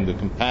developing the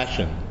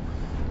compassion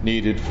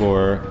needed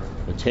for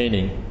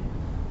attaining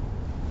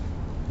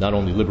not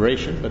only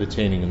liberation, but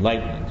attaining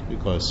enlightenment,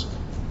 because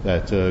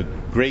that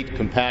great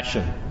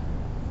compassion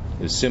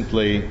is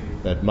simply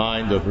that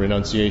mind of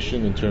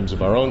renunciation in terms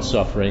of our own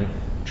suffering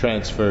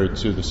transferred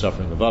to the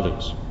suffering of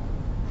others.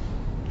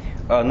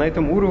 На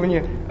этом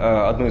уровне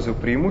одно из его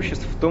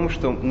преимуществ в том,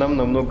 что нам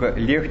намного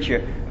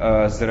легче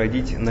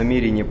зародить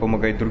намерение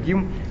помогать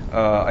другим,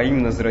 а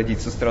именно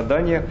зародить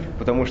сострадание,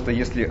 потому что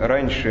если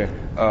раньше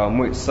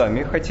мы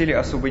сами хотели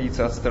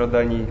освободиться от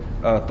страданий,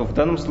 то в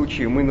данном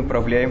случае мы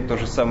направляем то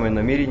же самое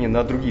намерение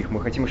на других. Мы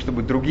хотим,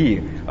 чтобы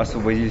другие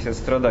освободились от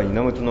страданий.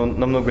 Нам это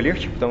намного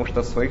легче, потому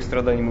что от своих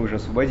страданий мы уже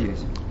освободились.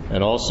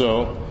 And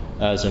also,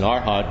 as an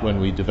arhat, when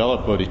we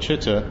develop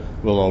bodhicitta,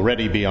 we'll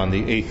already be on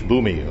the 8th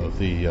bhumi of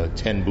the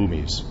 10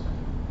 bhumis.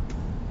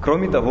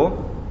 Кроме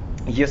того,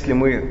 если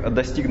мы,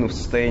 достигнув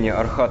состояния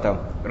архата,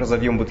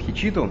 разовьем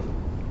бодхичитту,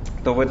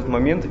 то в этот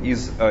момент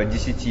из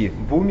 10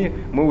 бхуми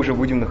мы уже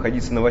будем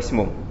находиться на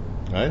 8-м.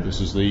 Right?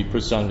 This is the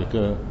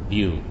prasangika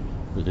view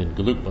within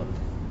Gelugpa.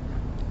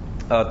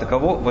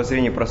 Таково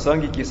воззрение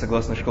прасангики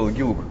согласно школе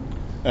Гелуг.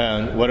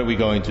 And what are we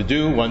going to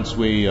do once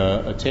we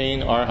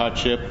attain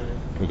arhatship?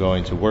 We're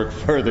going to work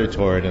further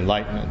toward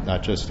enlightenment,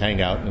 not just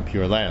hang out in a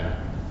pure land.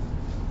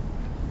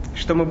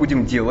 Что мы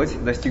будем делать,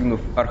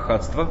 достигнув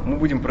архатства? Мы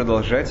будем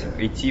продолжать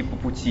идти по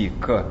пути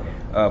к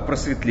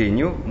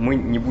просветлению. Мы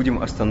не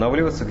будем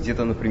останавливаться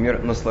где-то,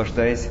 например,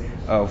 наслаждаясь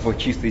в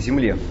чистой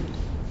земле.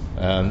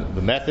 And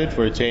the method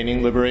for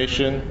attaining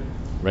liberation,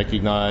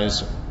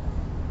 recognize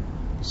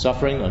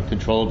suffering,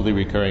 uncontrollably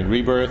recurring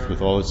rebirth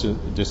with all its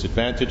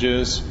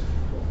disadvantages,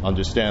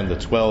 understand the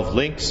 12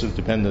 links of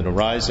dependent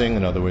arising,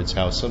 in other words,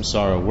 how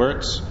samsara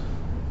works.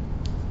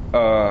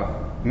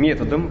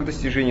 Методом к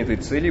достижению этой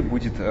цели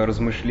будет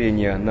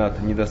размышление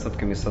над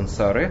недостатками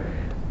сансары,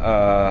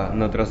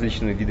 над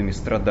различными видами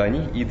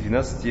страданий и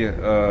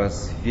 12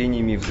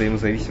 звеньями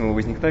взаимозависимого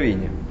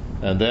возникновения.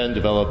 And then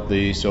develop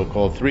the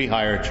so-called 3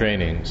 higher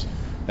trainings: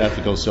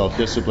 ethical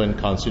self-discipline,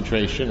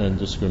 concentration, and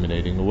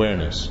discriminating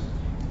awareness.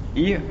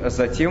 И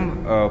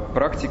затем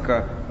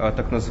практика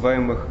так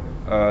называемых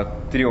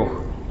 3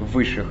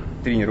 высших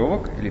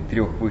тренировок или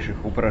 3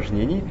 высших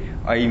упражнений,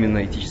 а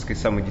именно этической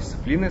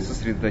самодисциплины,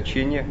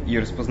 сосредоточения и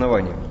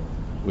распознавания.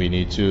 We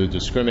need to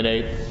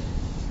discriminate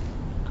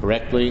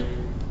correctly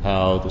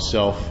how the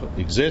self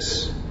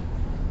exists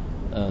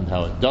and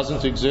how it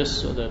doesn't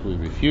exist, so that we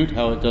refute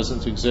how it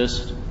doesn't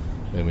exist.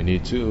 And we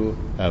need to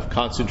have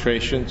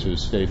concentration to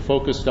stay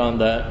focused on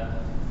that,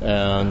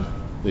 and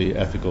the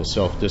ethical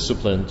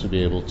self-discipline to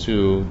be able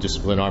to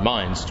discipline our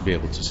minds to be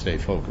able to stay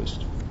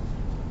focused.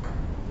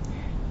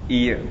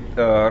 И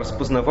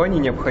распознавание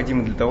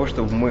необходимо для того,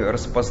 чтобы мы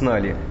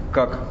распознали,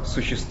 как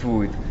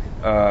существует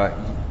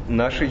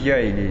наше «я»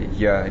 или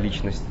 «я» —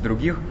 личность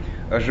других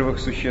живых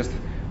существ.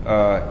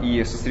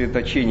 И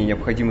сосредоточение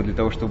необходимо для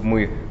того, чтобы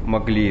мы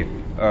могли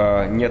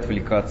не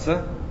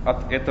отвлекаться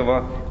от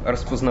этого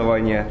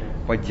распознавания,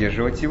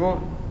 поддерживать его.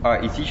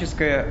 А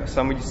этическая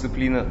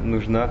самодисциплина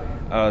нужна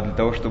для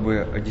того,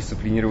 чтобы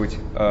дисциплинировать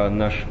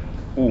наш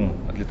ум,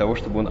 для того,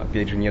 чтобы он,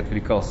 опять же, не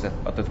отвлекался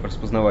от этого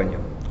распознавания.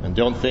 And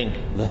don't think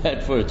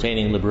that for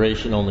attaining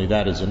liberation only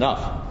that is enough.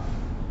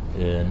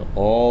 In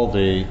all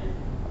the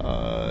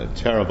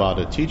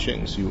Theravada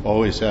teachings, you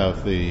always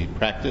have the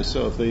practice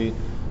of the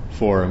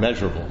 4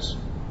 immeasurables: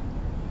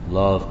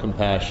 love,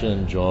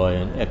 compassion, joy,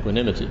 and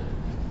equanimity.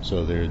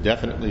 So there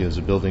definitely is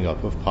a building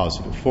up of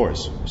positive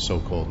force,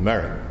 so-called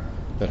merit,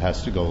 that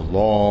has to go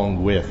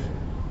along with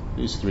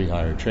these 3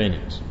 higher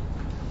trainings.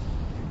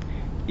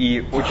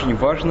 И очень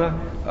важно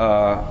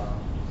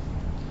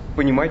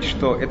понимать,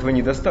 что этого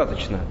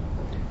недостаточно.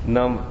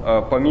 Нам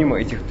помимо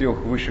этих 3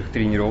 высших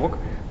тренировок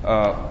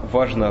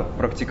важно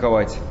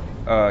практиковать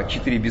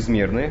 4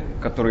 безмерные,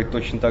 которые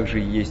точно так же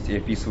есть и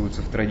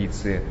описываются в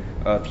традиции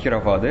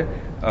Тхеравады.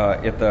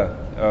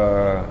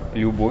 Это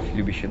любовь,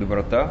 любящая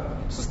доброта,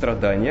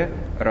 сострадание,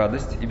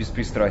 радость и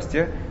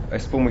беспристрастие.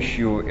 С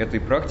помощью этой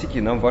практики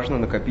нам важно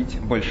накопить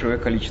большое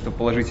количество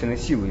положительной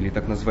силы или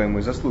так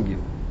называемые заслуги.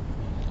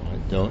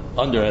 Don't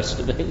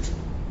underestimate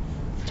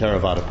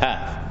Theravada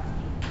path.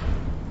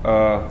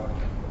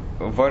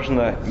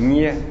 Важно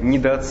не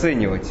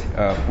недооценивать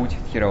путь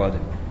Тхеравады.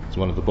 It's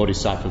one of the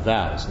bodhisattva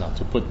vows, not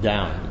to put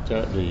down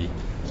the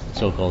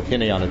so-called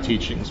Hinayana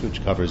teachings,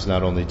 which covers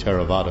not only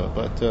Theravada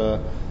but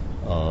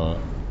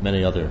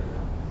many other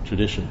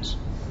traditions.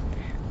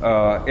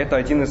 Это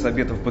один из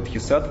обетов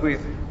Бодхисаттвы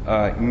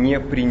не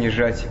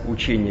принижать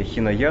учение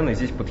Хинаяны.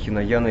 Здесь под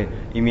Хинаяной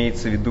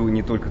имеется в виду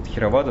не только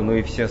Тхеравада, но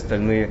и все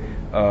остальные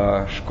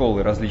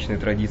школы, различные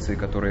традиции,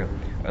 которые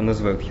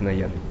называют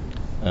Хинаяной.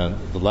 And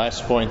the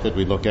last point that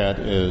we look at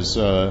is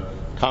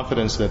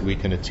confidence that we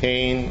can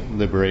attain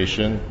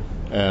liberation,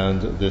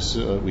 and this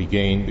we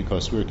gain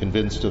because we're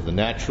convinced of the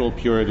natural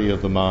purity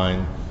of the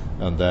mind,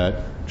 and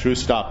that true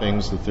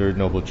stoppings, the third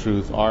noble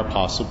truth, are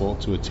possible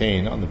to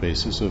attain on the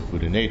basis of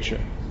Buddha nature.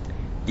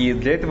 И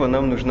для этого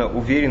нам нужна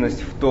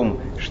уверенность в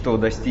том, что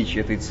достичь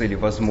этой цели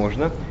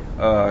возможно,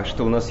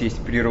 что у нас есть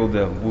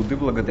природа Будды,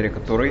 благодаря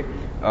которой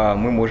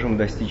мы можем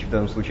достичь в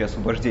данном случае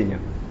освобождения.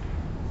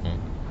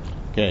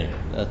 Okay,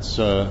 that's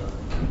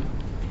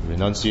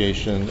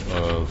renunciation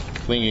of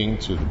clinging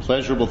to the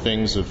pleasurable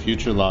things of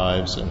future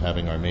lives and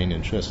having our main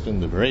interest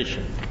in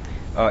liberation.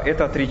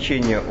 Это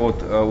отречение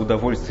от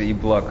удовольствия и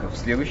благ в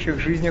следующих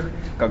жизнях,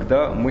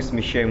 когда мы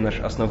смещаем наш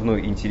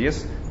основной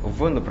интерес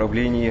в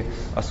направлении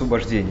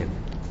освобождения.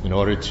 In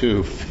order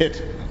to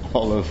fit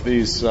all of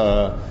these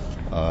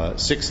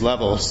 6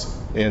 levels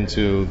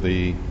into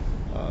the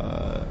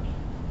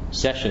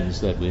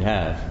sessions that we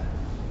have,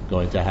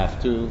 going to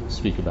have to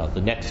speak about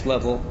the next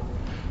level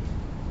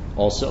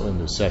also in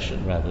this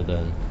session rather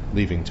than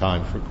leaving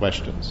time for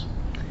questions.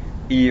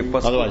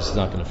 Otherwise it's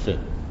not going to fit.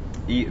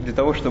 И для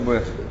того,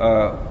 чтобы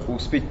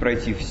успеть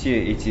пройти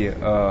все эти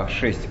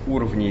 6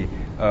 уровней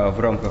в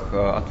рамках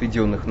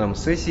отведенных нам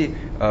сессий,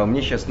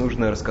 мне сейчас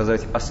нужно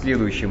рассказать о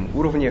следующем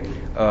уровне,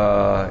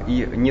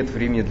 и нет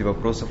времени для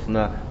вопросов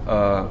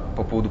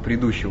по поводу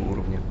предыдущего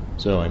уровня.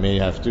 So I may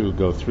have to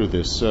go through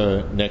this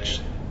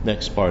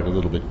next part a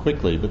little bit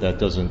quickly, but that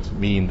doesn't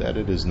mean that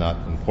it is not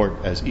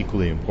as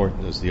equally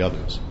important as the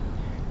others.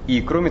 И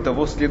кроме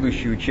того,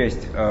 следующую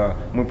часть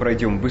мы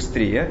пройдем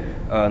быстрее,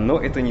 но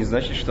это не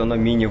значит, что она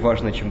менее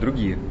важна, чем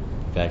другие.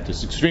 In fact,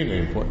 it's extremely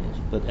important.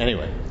 But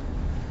anyway.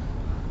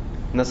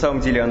 На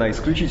самом деле она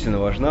исключительно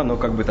важна, но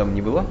как бы там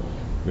ни было.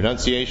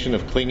 Renunciation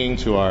of clinging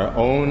to our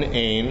own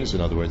aims,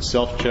 in other words,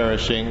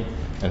 self-cherishing,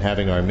 and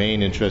having our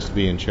main interest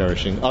be in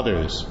cherishing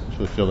others,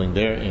 fulfilling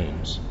their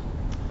aims.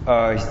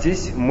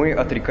 Здесь мы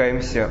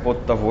отрекаемся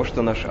от того,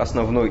 что наш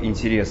основной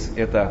интерес –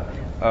 это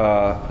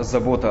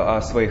забота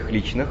о своих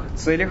личных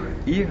целях,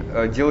 и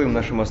делаем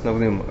нашим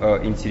основным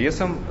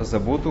интересом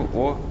заботу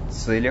о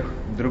целях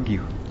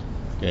других.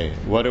 Okay,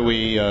 what are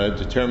we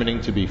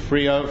determining to be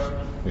free of?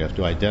 We have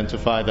to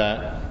identify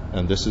that,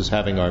 and this is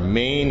having our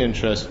main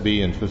interest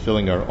be in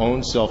fulfilling our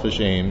own selfish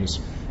aims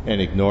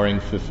and ignoring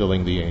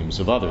fulfilling the aims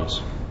of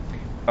others.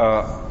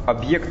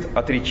 Объект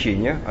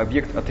отречения,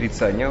 объект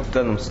отрицания в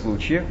данном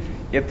случае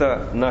 –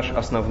 это наш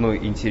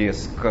основной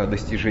интерес к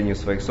достижению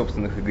своих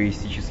собственных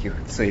эгоистических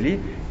целей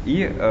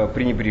и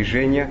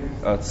пренебрежение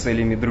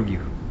целями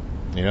других.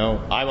 You know,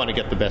 I want to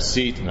get the best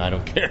seat, and I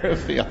don't care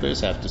if the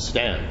others have to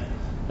stand.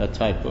 That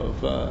type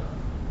of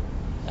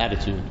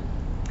attitude.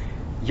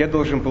 Я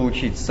должен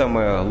получить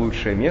самое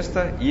лучшее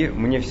место, и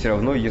мне все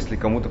равно, если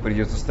кому-то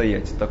придется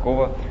стоять.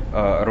 Такого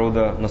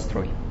рода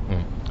настрой.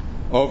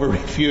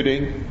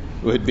 Over-refuting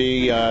would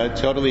be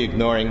totally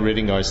ignoring,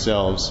 ridding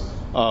ourselves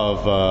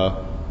of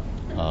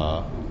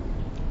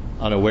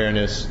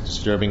unawareness,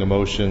 disturbing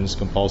emotions,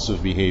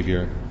 compulsive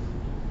behavior.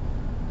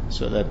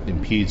 So that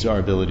impedes our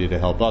ability to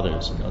help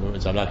others. In other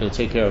words, I'm not going to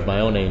take care of my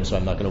own aims, so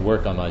I'm not going to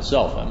work on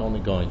myself. I'm only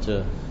going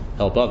to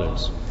help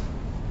others.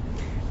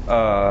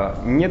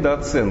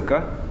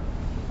 Недооценка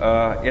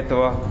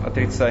этого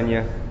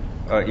отрицания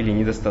или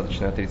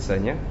недостаточное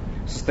отрицание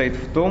состоит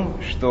в том,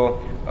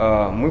 что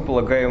мы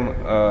полагаем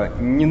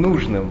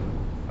ненужным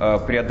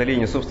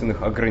преодоление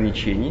собственных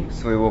ограничений,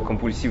 своего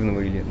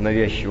компульсивного или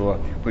навязчивого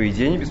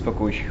поведения,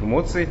 беспокоящих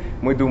эмоций.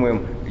 Мы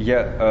думаем,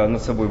 я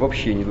над собой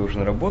вообще не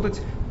должен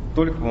работать,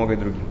 только помогать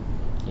другим.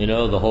 You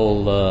know, the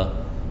whole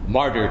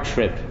martyr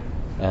trip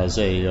as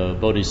a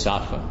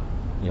bodhisattva.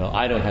 You know,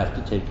 I don't have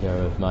to take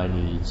care of my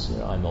needs.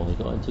 I'm only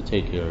going to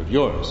take care of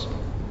yours.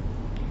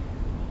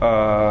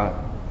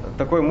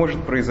 Такое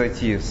может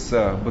произойти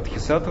с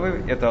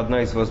бодхисаттвой. Это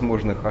одна из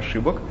возможных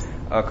ошибок,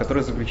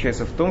 которая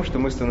заключается в том, что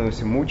мы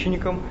становимся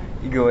мучеником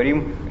и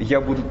говорим, я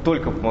буду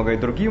только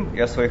помогать другим, и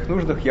о своих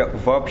нуждах я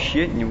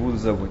вообще не буду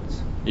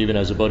заботиться. Even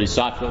as a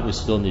bodhisattva, we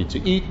still need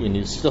to eat,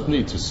 we still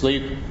need to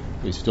sleep,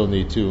 we still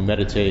need to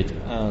meditate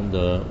and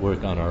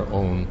work on our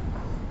own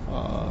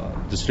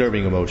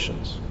disturbing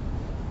emotions.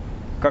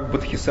 Как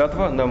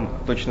бодхисаттва нам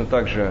точно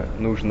так же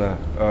нужно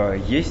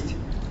есть,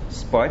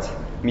 спать,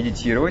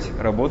 медитировать,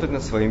 работать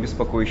над своими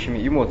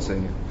беспокоящими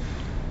эмоциями.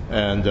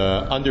 And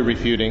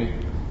under-refuting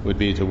would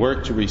be to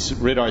work to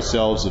rid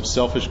ourselves of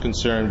selfish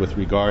concern with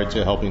regard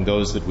to helping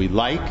those that we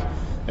like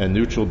and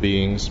neutral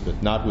beings,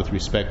 but not with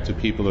respect to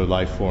people or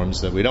life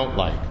forms that we don't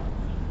like.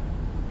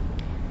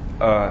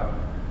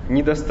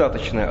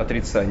 Недостаточное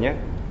отрицание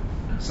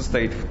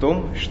состоит в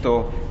том,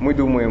 что мы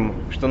думаем,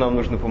 что нам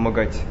нужно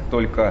помогать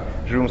только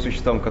живым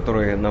существам,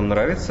 которые нам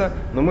нравятся,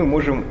 но мы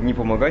можем не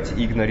помогать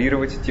и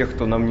игнорировать тех,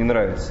 кто нам не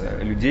нравится,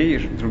 людей,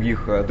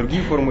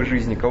 другие формы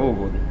жизни, кого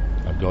угодно.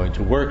 I'm going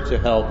to work to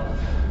help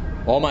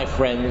all my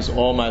friends,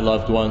 all my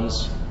loved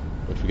ones,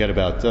 but forget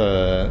about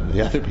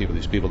the other people,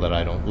 these people that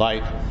I don't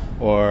like.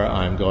 Or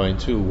I'm going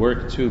to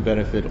work to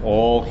benefit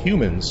all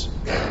humans,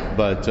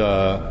 but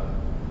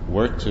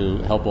work to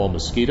help all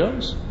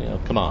mosquitoes?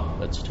 Come on,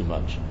 that's too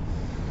much.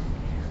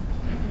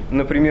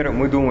 Например,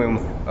 мы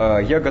думаем,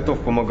 я готов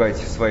помогать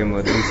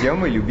своим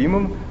друзьям и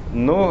любимым,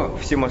 но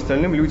всем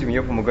остальным людям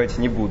я помогать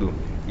не буду.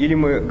 Или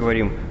мы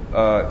говорим,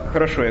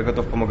 хорошо, я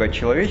готов помогать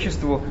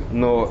человечеству,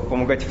 но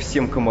помогать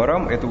всем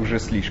комарам это уже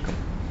слишком.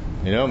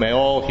 May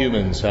all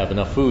humans have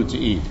enough food to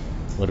eat.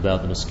 What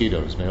about the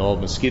mosquitoes? May all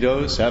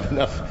mosquitoes have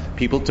enough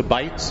people to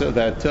bite so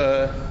that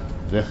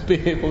they'll be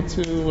able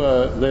to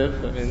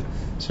live? I mean,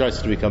 it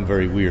starts to become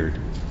very weird,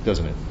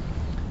 doesn't it?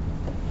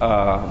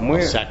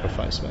 I'll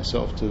sacrifice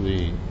myself to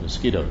the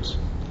mosquitoes.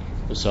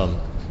 There's some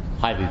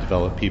highly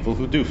developed people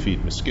who do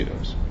feed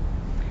mosquitoes.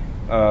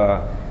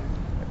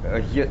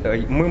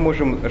 Мы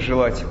можем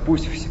желать,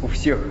 пусть у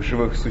всех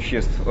живых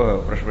существ,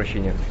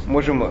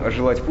 можем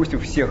желать, пусть у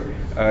всех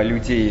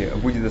людей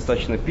будет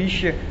достаточно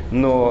пищи,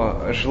 но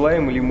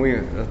желаем ли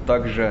мы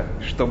также,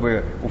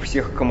 чтобы у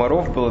всех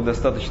комаров было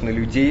достаточно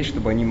людей,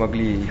 чтобы они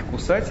могли их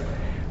кусать?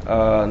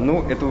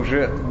 Это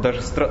уже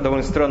даже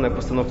довольно странная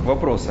постановка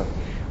вопроса.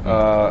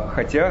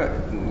 Хотя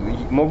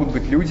могут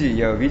быть люди,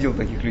 я видел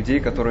таких людей,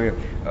 которые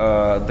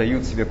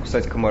дают себе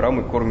кусать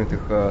комарам и кормят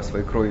их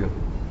своей кровью.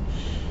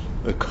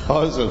 The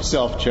cause of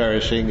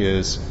self-cherishing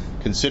is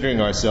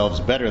considering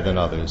ourselves better than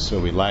others, so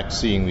we lack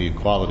seeing the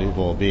equality of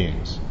all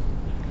beings.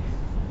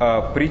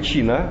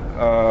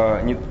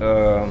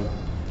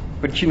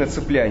 Причина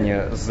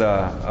цепляния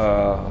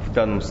за, в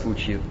данном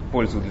случае,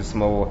 пользу для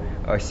самого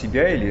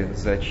себя или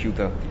за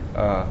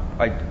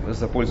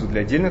пользу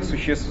для отдельных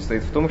существ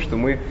состоит в том, что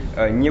мы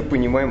не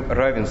понимаем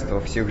равенства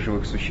всех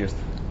живых существ.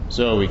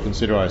 So we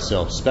consider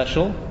ourselves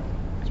special.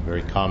 It's a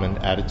very common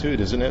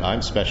attitude, isn't it?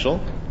 I'm special.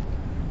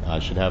 I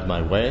should have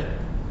my way.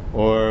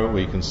 Or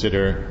we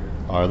consider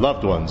our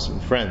loved ones and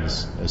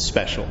friends as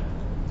special.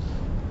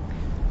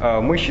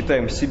 Мы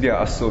считаем себя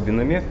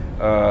особенными.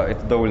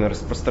 Это довольно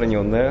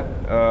распространенное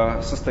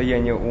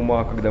состояние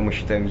ума, когда мы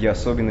считаем «я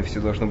особенный, все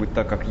должно быть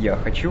так, как я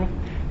хочу».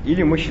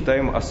 Или мы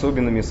считаем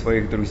особенными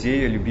своих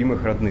друзей,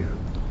 любимых, родных.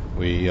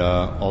 We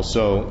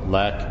also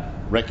lack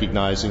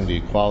recognizing the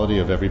equality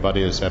of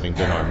everybody as having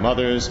been our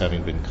mothers,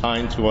 having been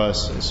kind to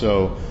us, and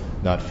so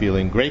not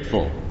feeling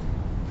grateful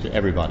to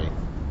everybody.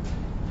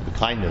 The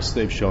kindness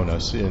they've shown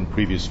us in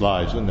previous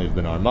lives when they've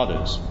been our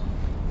mothers.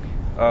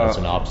 That's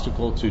an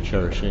obstacle to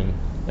cherishing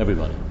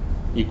everybody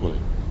equally.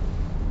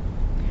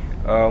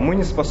 Мы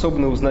не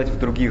способны узнать в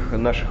других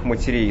наших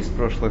матерей из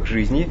прошлых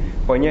жизней,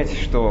 понять,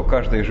 что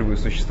каждое живое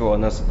существо о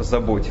нас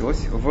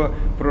заботилось в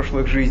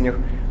прошлых жизнях,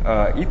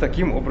 и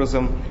таким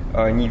образом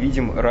не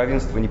видим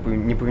равенства, не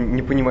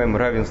понимаем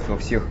равенства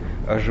всех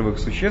живых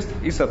существ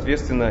и,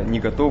 соответственно, не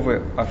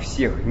готовы о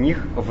всех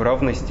них в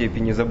равной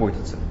степени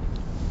заботиться.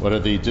 What are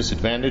the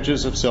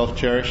disadvantages of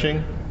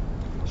self-cherishing?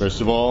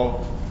 First of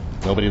all,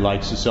 nobody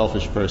likes a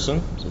selfish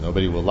person, so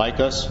nobody will like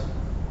us.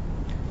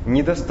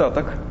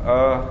 Недостаток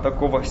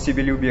такого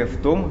себелюбия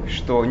в том,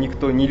 что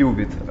никто не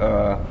любит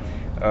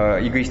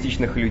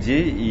эгоистичных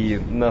людей, и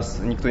нас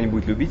никто не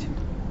будет любить.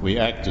 We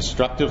act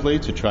destructively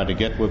to try to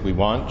get what we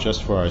want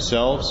just for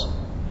ourselves.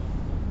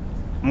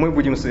 Мы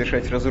будем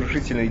совершать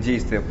разрушительные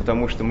действия,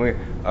 потому что мы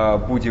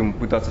будем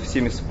пытаться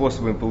всеми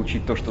способами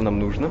получить то, что нам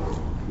нужно.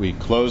 We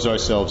close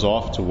ourselves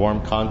off to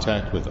warm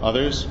contact with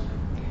others.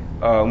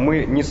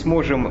 Мы не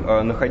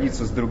сможем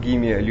находиться с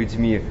другими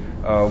людьми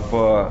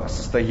в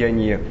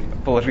состоянии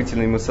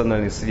положительной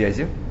эмоциональной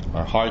связи.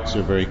 Our hearts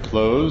are very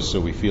closed,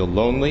 so we feel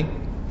lonely.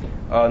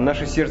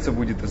 Наше сердце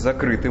будет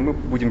закрыто, мы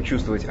будем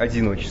чувствовать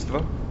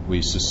одиночество.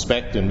 We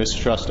suspect and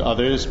mistrust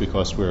others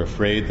because we're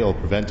afraid they'll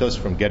prevent us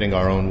from getting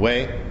our own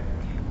way.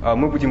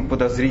 Мы будем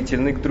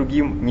подозрительны к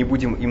другим, не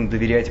будем им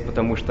доверять,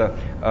 потому что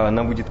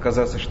нам будет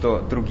казаться, что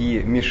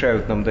другие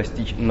мешают нам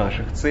достичь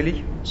наших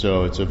целей.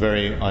 So it's a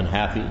very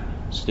unhappy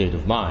state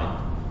of mind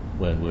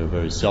when we're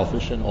very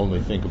selfish and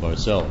only think of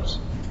ourselves.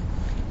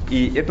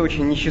 И это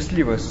очень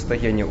несчастливое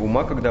состояние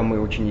ума, когда мы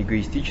очень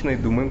эгоистичны и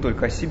думаем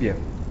только о себе.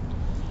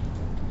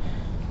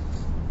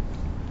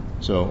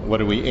 So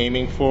what are we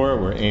aiming for?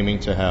 We're aiming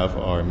to have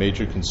our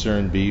major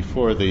concern be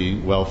for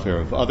the welfare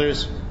of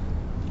others.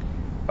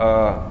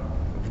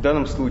 В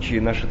данном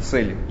случае наша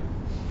цель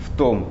в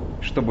том,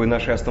 чтобы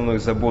нашей основной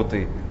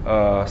заботой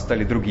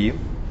стали другие.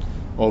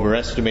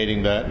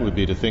 Overestimating that would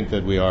be to think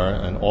that we are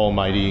an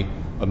almighty,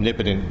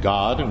 omnipotent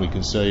God and we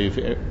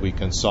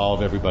can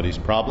solve everybody's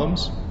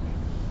problems.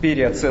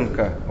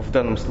 Переоценка в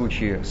данном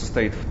случае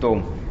состоит в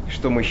том,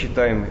 что мы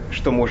считаем,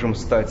 что можем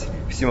стать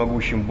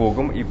всемогущим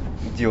Богом и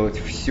делать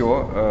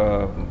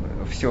все,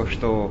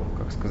 что,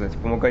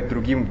 помогать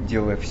другим,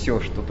 делая все,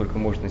 что только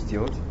можно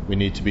сделать. We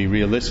need to be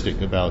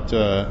realistic about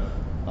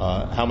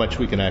how much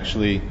we can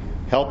actually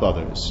help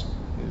others.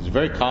 It's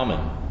very common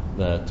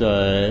that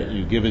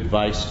you give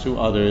advice to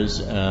others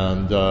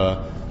and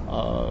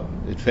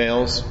it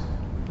fails,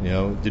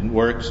 it didn't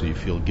work, so you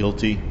feel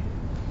guilty.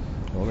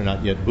 Well, we're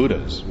not yet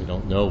Buddhas. We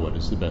don't know what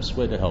is the best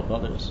way to help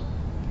others.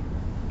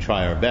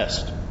 Try our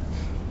best.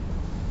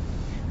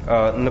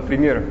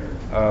 Например,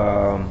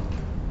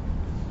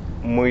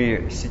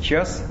 мы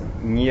сейчас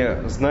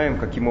не знаем,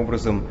 каким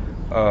образом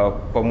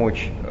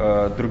помочь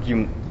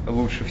другим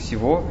лучше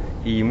всего,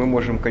 и мы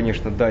можем,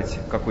 конечно, дать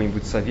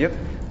какой-нибудь совет,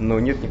 но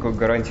нет никакой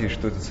гарантии,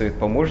 что этот совет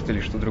поможет или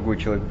что другой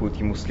человек будет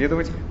ему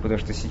следовать, потому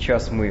что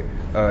сейчас мы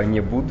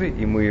не Будды,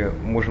 и мы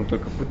можем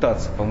только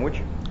пытаться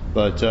помочь.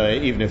 But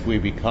even if we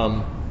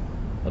become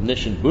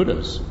omniscient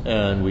Buddhas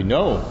and we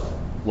know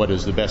what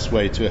is the best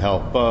way to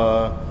help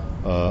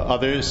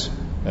others,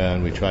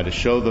 and we try to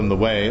show them the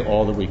way,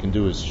 all that we can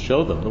do is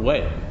show them the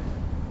way.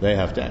 They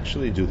have to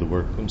actually do the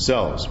work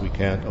themselves.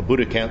 A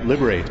Buddha can't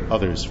liberate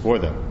others for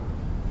them.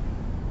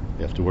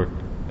 You have to work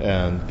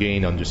and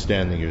gain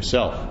understanding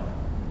yourself.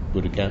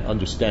 Buddha can't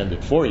understand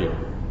it for you.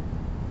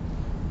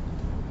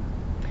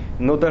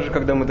 Но даже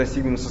когда мы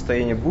достигнем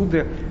состояния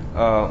Будды,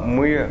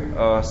 мы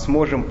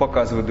сможем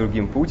показывать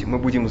другим путь, мы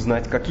будем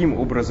знать, каким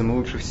образом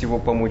лучше всего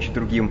помочь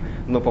другим,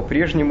 но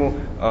по-прежнему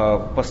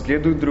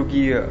последуют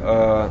другие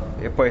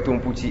по этому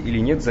пути или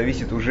нет,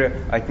 зависит уже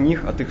от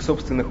них, от их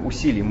собственных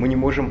усилий. Мы не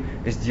можем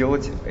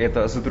сделать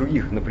это за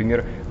других.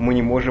 Например, мы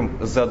не можем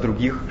за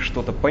других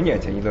что-то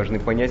понять, они должны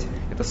понять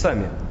это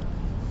сами.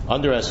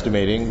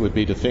 Underestimating would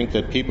be to think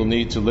that people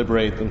need to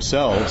liberate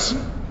themselves,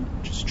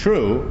 which is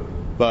true,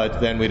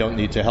 but then we don't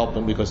need to help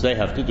them because they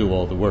have to do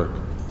all the work.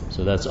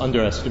 So that's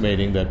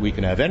underestimating that we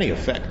can have any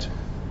effect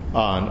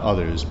on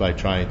others by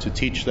trying to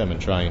teach them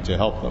and trying to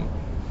help them.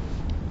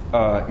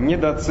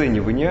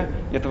 Недооценивание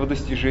этого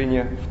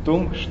достижения в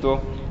том,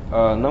 что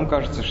нам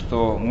кажется,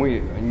 что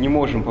мы не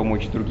можем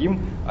помочь другим,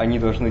 они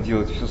должны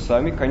делать все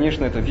сами.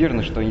 Конечно, это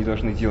верно, что они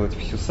должны делать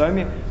все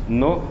сами,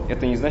 но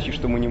это не значит,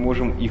 что мы не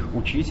можем их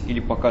учить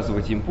или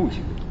показывать им путь.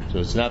 So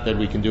it's not that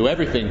we can do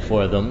everything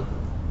for them,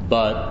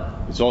 but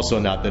it's also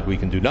not that we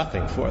can do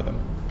nothing for them.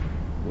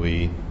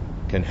 We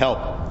can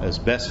help as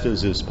best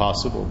as is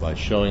possible by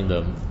showing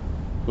them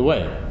the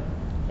way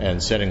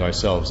and setting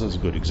ourselves as a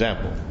good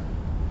example.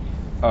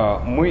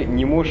 Мы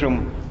не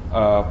можем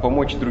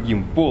помочь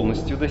другим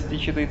полностью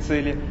достичь этой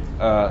цели,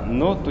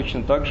 но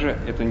точно так же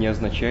это не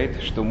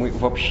означает, что мы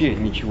вообще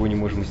ничего не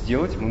можем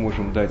сделать. Мы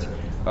можем дать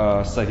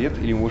совет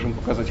или можем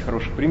показать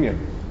хороший пример.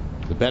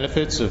 The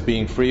benefits of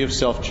being free of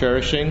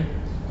self-cherishing,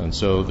 and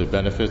so the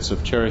benefits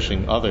of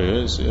cherishing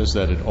others, is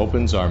that it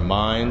opens our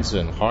minds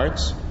and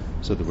hearts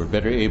so that we're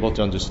better able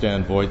to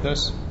understand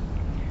voidness.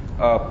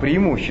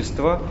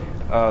 Преимущество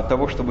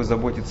того, чтобы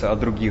заботиться о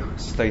других,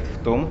 состоит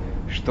в том,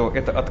 что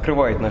это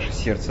открывает наше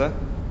сердце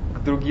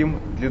к другим,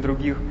 для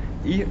других,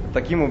 и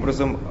таким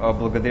образом,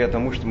 благодаря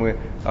тому, что мы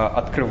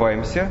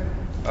открываемся,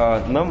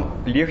 нам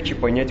легче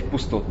понять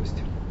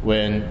пустотность.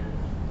 When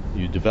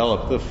you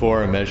develop the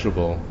four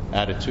immeasurable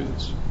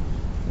attitudes,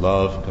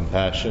 love,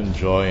 compassion,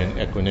 joy, and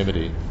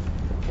equanimity,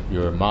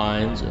 your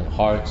minds and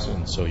hearts,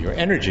 and so your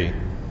energy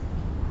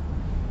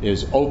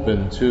is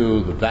open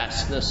to the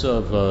vastness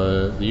of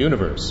the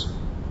universe.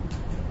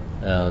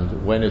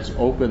 And when it's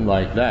open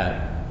like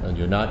that, and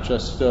you're not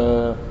just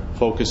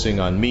focusing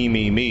on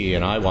me,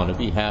 and I want to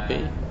be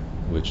happy,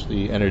 which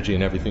the energy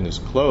and everything is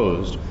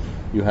closed,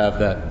 you have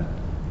that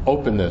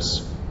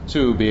openness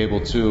to be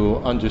able to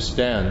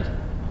understand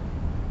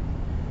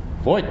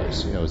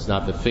voidness. It's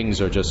not that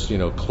things are just,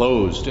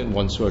 closed in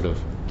one sort of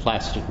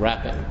plastic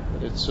wrapping,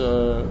 but it's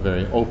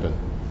very open.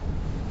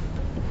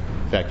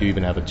 In fact, you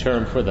even have a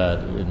term for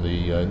that in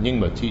the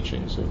Nyingma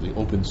teachings of the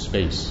open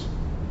space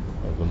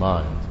of the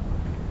mind.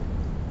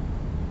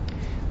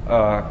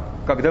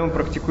 Когда мы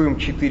практикуем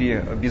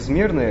 4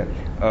 безмерные,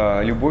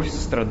 любовь,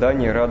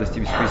 сострадание, радость и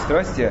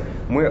беспристрастие,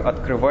 мы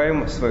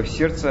открываем свое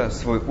сердце,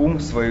 свой ум,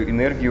 свою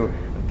энергию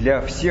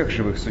для всех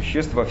живых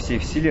существ во всей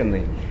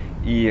Вселенной.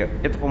 И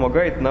это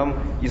помогает нам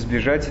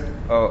избежать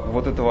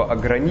вот этого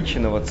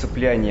ограниченного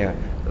цепляния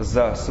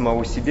за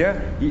самого себя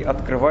и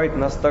открывает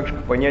нас также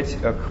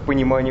к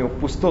пониманию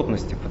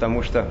пустотности,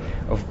 потому что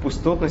в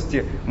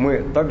пустотности мы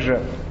также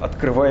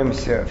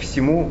открываемся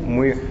всему,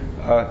 мы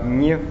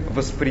не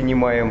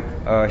воспринимаем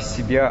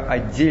себя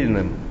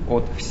отдельным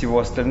от всего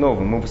остального,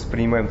 мы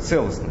воспринимаем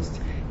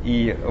целостность.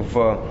 И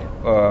в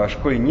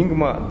школе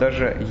Нингма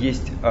даже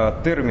есть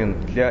термин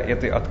для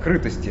этой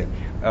открытости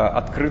 –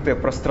 открытое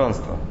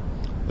пространство.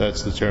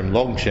 That's the term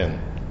Longchen,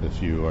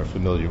 if you are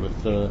familiar with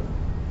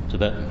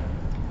Tibetan.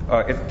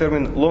 Это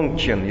термин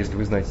Longchen, если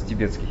вы знаете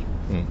тибетский.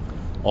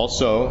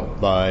 Also,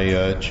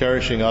 by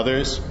cherishing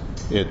others,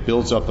 it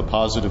builds up a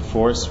positive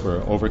force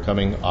for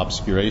overcoming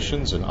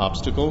obscurations and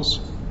obstacles.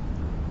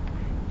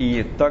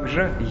 И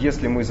также,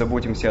 если мы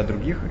заботимся о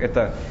других,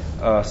 это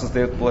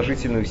создает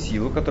положительную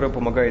силу, которая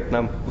помогает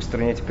нам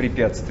устранять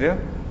препятствия.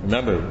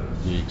 Remember,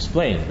 we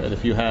explained that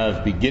if you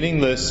have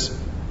beginningless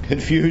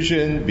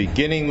confusion,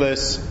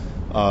 beginningless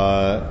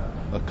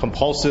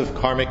compulsive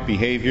karmic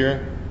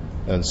behavior,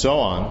 and so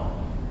on,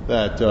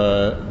 that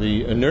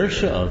the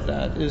inertia of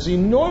that is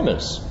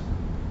enormous.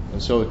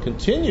 And so it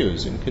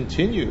continues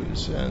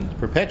and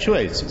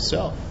perpetuates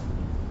itself.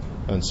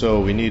 And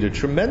so we need a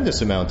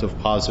tremendous amount of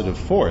positive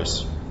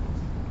force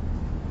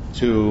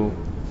to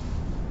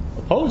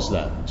oppose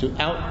that, to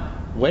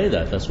outweigh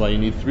that. That's why you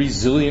need 3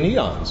 zillion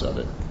eons of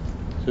it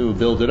to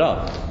build it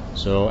up.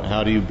 So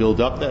how do you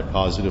build up that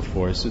positive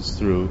force? It's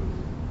through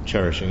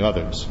cherishing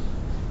others.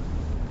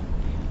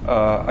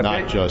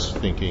 Not just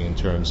thinking in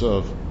terms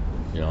of,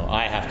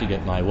 I have to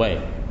get my way.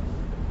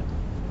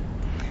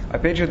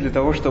 Опять же, для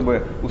того,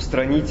 чтобы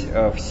устранить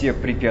все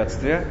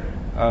препятствия,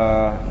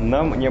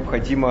 нам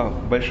необходима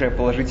большая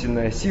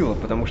положительная сила,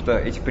 потому что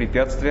эти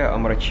препятствия,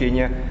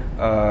 омрачения,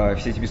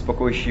 все эти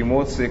беспокоящие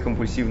эмоции,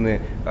 компульсивные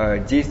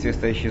действия,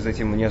 стоящие за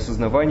этим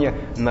неосознавание,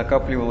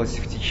 накапливалось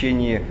в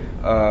течение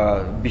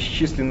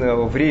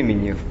бесчисленного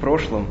времени в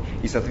прошлом,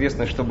 и,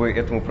 соответственно, чтобы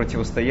этому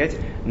противостоять,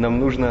 нам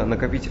нужно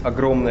накопить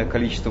огромное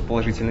количество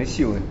положительной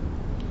силы.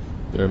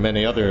 There are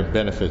many other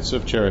benefits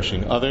of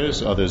cherishing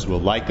others. Others will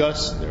like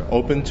us. They're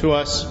open to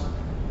us.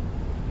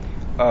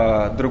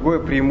 Другое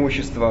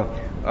преимущество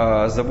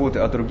заботы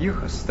о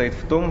других состоит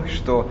в том,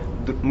 что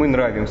мы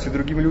нравимся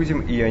другим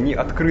людям, и они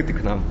открыты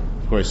к нам.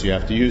 Of course, you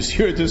have to use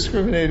your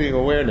discriminating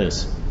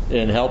awareness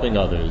in helping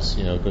others,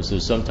 because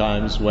there's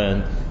sometimes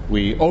when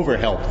we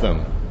overhelp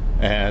them,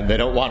 and they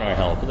don't want our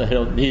help, they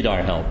don't need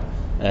our help,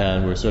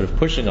 and we're sort of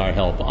pushing our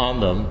help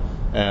on them.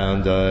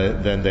 And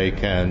then they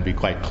can be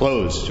quite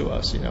closed to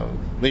us,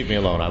 leave me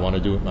alone, I want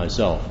to do it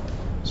myself.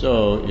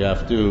 So you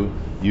have to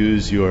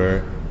use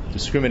your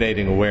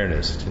discriminating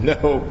awareness to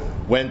know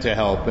when to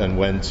help and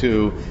when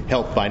to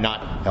help by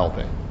not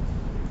helping.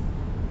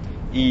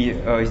 И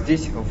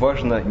здесь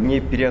важно не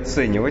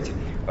переоценивать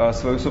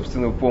свою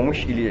собственную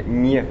помощь или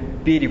не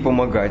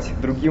перепомогать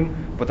другим,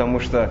 потому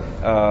что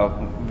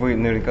вы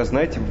наверняка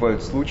знаете,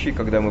 бывают случаи,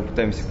 когда мы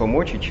пытаемся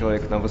помочь, и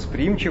человек нам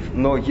восприимчив,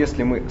 но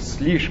если мы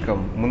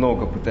слишком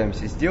много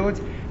пытаемся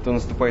сделать, то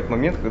наступает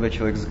момент, когда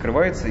человек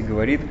закрывается и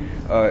говорит: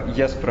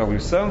 я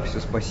справлюсь сам, все,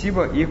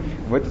 спасибо, и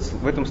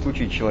в этом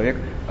случае человек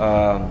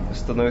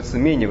становится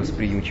менее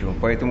восприимчивым.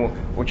 Поэтому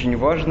очень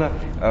важно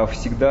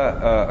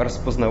всегда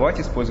распознавать,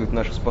 использовать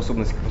нашу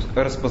способность к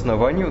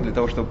распознаванию для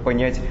того, чтобы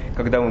понять,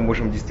 когда мы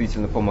можем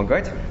действительно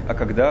помогать, а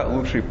когда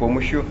лучшей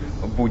помощью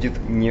будет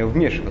не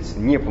вмешиваться,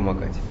 не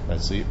помогать.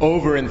 That's the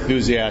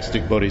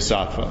over-enthusiastic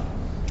bodhisattva.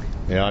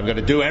 I'm going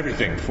to do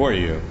everything for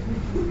you.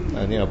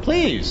 And,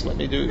 please, let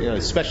me do,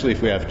 especially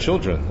if we have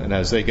children, and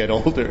as they get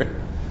older,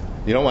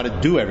 you don't want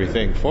to do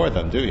everything for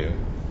them, do you?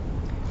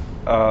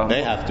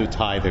 They have to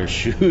tie their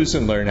shoes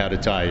and learn how to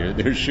tie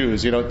their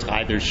shoes. You don't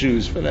tie their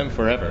shoes for them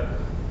forever.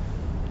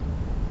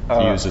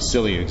 To use a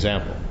silly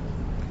example.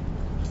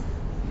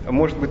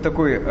 Может быть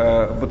такой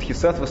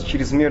бодхисаттва с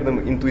чрезмерным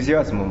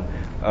энтузиазмом,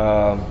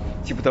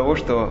 типа того,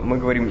 что мы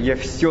говорим: я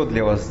все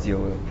для вас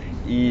сделаю.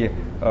 И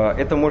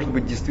это может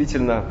быть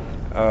действительно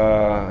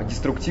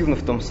деструктивно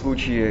в том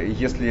случае,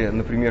 если,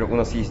 например, у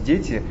нас есть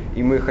дети,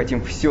 и мы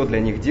хотим все для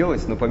них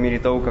делать, но по мере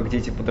того, как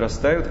дети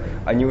подрастают,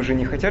 они уже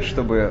не хотят,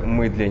 чтобы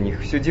мы для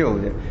них все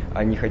делали.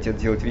 Они хотят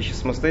делать вещи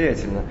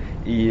самостоятельно.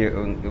 И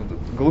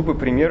глупый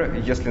пример,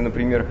 если,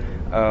 например,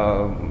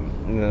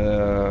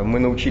 мы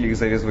научили их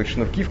завязывать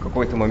шнурки, в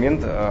какой-то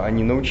момент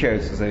они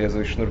научаются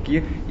завязывать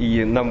шнурки,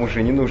 и нам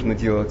уже не нужно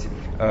делать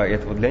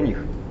этого для них.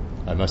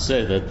 I must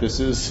say that this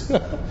is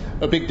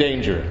a big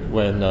danger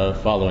when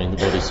following the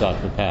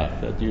Bodhisattva path,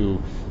 that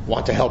you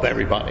want to help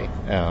everybody,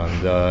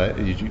 and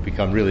you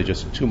become really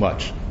just too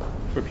much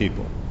for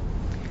people.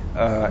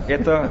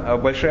 Это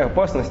большая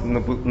опасность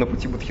на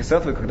пути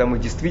бодхисаттвы, когда мы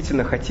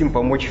действительно хотим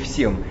помочь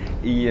всем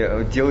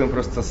и делаем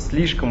просто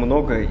слишком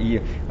много,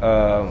 и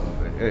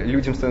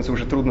людям становится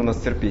уже трудно нас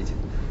терпеть.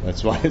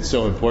 That's why it's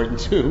so important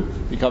to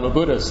become a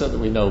Buddha, so that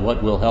we know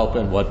what will help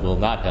and what will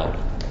not help.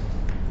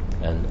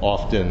 And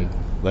often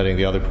letting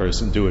the other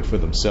person do it for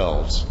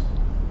themselves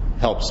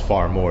helps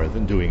far more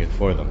than doing it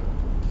for them.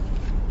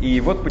 И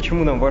вот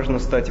почему нам важно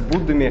стать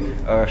Буддами,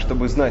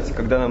 чтобы знать,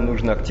 когда нам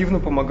нужно активно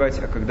помогать,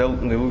 а когда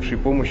наилучшей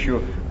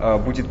помощью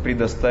будет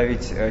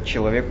предоставить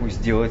человеку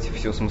сделать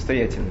все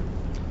самостоятельно.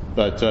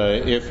 But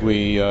if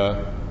we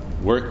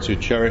work to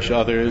cherish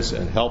others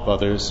and help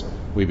others,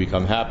 we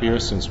become happier,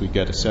 since we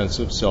get a sense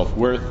of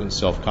self-worth and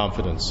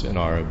self-confidence in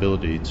our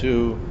ability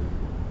to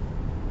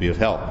be of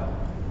help.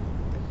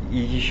 И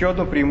еще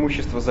одно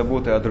преимущество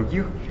заботы о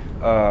других,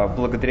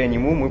 благодаря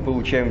нему мы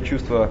получаем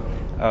чувство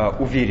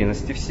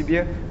уверенности в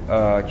себе,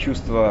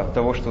 чувство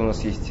того, что у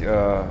нас есть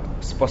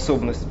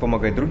способность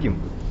помогать другим.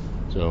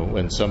 So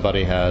when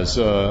somebody has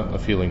a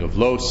feeling of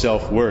low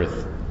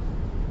self-worth,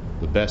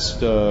 the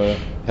best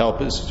help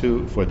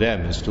for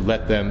them is to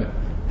let them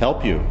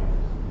help you,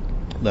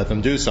 let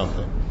them do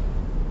something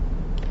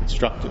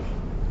constructive.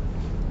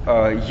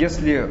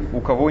 Если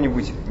у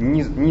кого-нибудь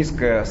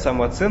низкая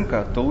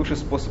самооценка, то лучший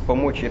способ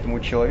помочь этому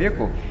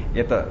человеку –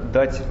 это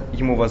дать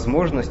ему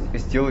возможность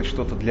сделать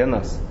что-то для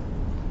нас.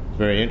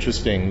 Very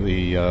interesting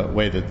the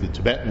way that the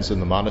Tibetans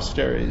in the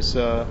monasteries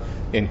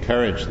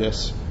encourage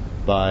this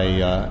by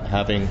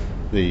having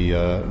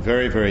the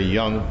very, very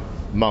young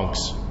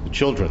monks, the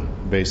children,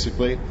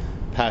 basically,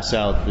 pass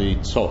out the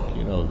tsok,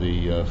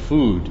 the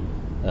food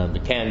and the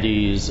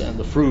candies and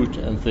the fruit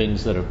and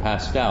things that are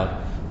passed out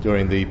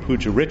during the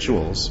puja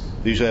rituals.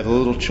 They usually have the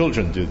little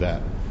children do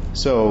that.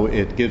 So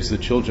it gives the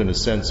children a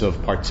sense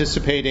of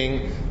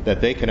participating,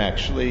 that they can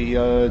actually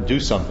do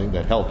something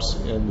that helps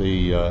in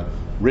the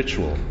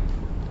ritual.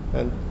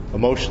 And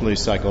emotionally,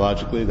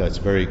 psychologically, that's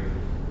very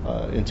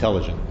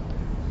intelligent.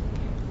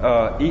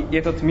 И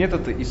этот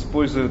метод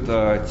используют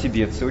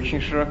тибетцы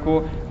очень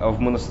широко в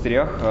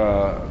монастырях,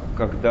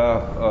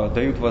 когда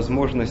дают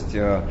возможность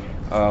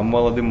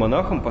молодым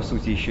монахам, по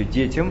сути еще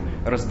детям,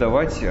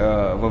 раздавать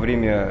во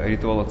время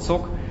ритуала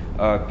цок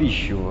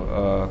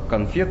пищу,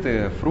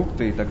 конфеты,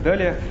 фрукты и так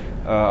далее.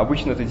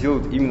 Обычно это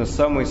делают именно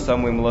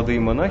самые-самые молодые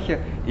монахи,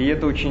 и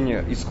это очень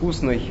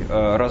искусный,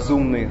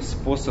 разумный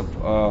способ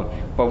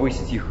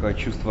повысить их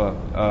чувство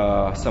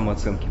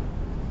самооценки.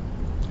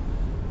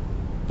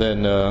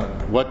 Then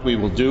what we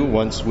will do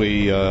once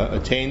we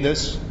attain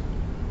this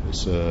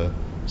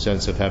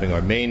sense of having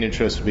our main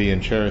interest be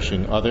in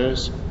cherishing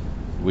others,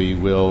 we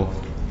will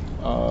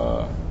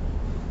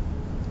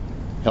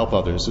help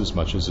others as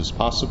much as is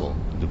possible,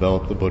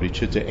 develop the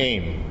bodhicitta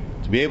aim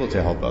to be able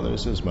to help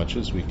others as much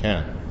as we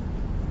can.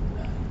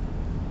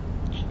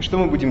 Что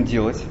мы будем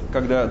делать,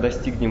 когда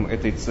достигнем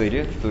этой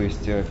цели, то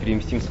есть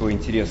переместим свой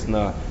интерес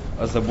на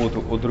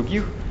заботу о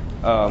других?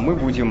 Мы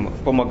будем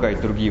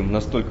помогать другим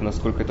настолько,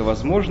 насколько это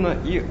возможно,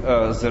 и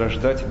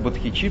зарождать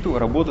бодхичитту,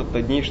 работать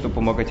над ней, чтобы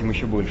помогать им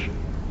еще больше.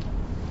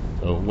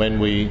 So when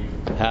we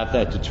have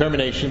that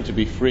determination to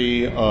be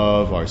free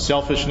of our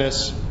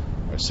selfishness,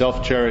 our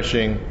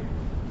self-cherishing,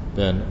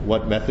 then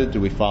what method do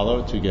we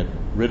follow to get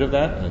rid of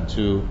that and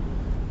to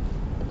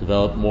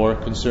develop more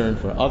concern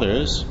for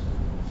others?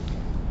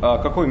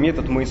 Какой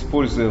метод мы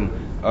используем,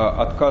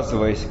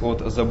 отказываясь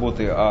от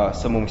заботы о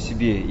самом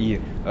себе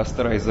и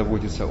стараясь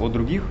заботиться о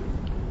других?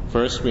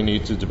 First, we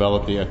need to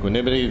develop the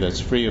equanimity that's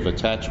free of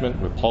attachment,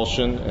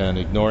 repulsion, and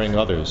ignoring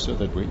others, so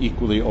that we're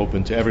equally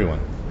open to everyone.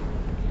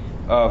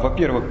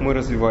 Во-первых, мы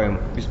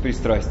развиваем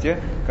беспристрастие,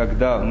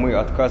 когда мы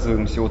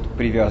отказываемся от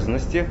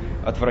привязанности,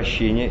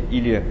 отвращения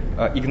или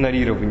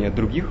игнорирования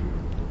других.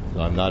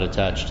 I'm not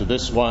attached to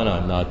this one,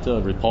 I'm not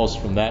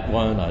repulsed from that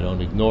one, I don't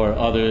ignore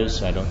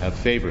others, I don't have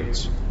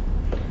favorites.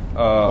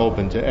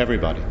 Open to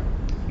everybody.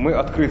 Мы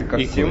открыты ко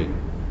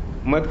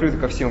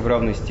всем в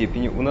равной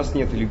степени, у нас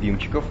нет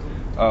любимчиков,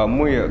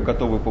 мы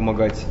готовы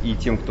помогать и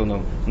тем, кто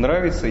нам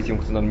нравится, и тем,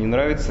 кто нам не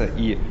нравится,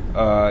 и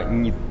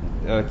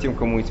тем,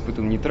 кому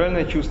испытываем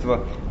нейтральное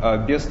чувство,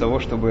 без того,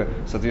 чтобы,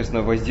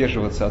 соответственно,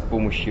 воздерживаться от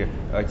помощи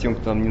тем,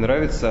 кто нам не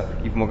нравится,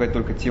 и помогать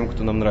только тем,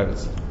 кто нам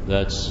нравится.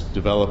 That's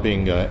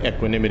developing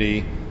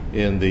equanimity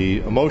in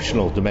the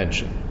emotional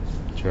dimension,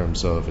 in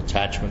terms of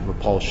attachment,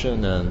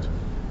 repulsion, and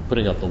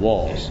putting up the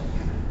walls.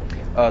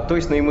 То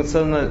есть на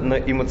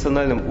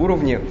эмоциональном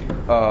уровне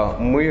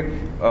мы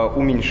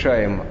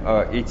уменьшаем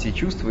эти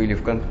чувства, или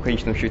в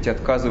конечном счете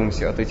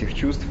отказываемся от этих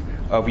чувств,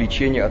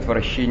 влечения,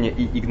 отвращения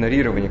и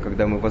игнорирования,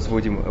 когда мы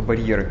возводим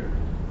барьеры.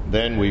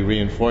 Then we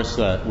reinforce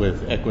that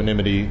with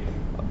equanimity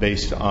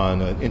based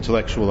on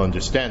intellectual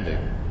understanding.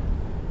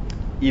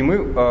 И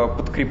мы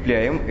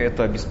подкрепляем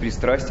это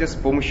беспристрастие с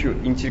помощью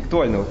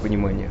интеллектуального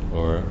понимания.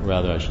 Or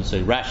rather, I should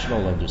say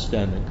rational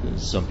understanding,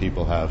 because some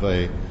people have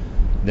a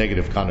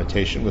negative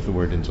connotation with the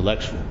word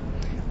intellectual.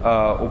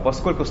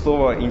 Поскольку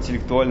слово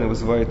 «интеллектуальный»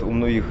 вызывает у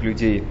многих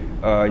людей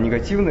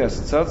негативные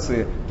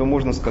ассоциации, то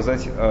можно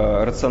сказать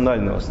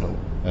рациональную основу.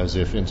 As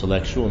if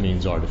intellectual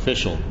means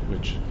artificial,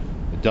 which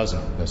it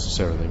doesn't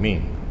necessarily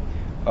mean.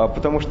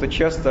 Потому что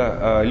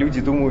часто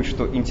люди думают,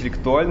 что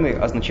интеллектуальный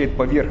означает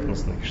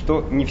поверхностный,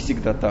 что не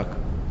всегда так.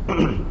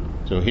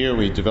 So here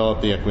we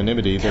develop the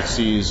equanimity that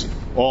sees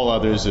all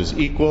others as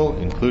equal,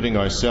 including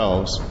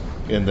ourselves,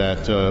 in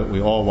that we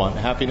all want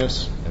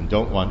happiness and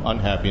don't want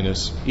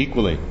unhappiness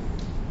equally.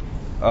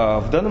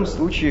 В данном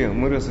случае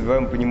мы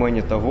развиваем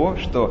понимание того,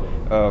 что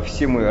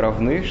все мы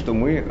равны, что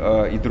мы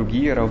и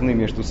другие равны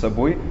между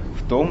собой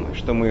в том,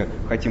 что мы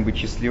хотим быть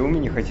счастливыми,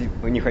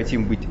 не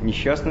хотим быть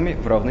несчастными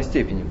в равной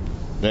степени.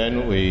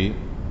 Then we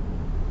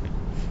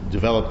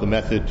develop the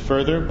method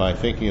further by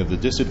thinking of the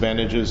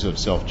disadvantages of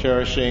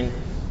self-cherishing,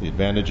 the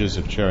advantages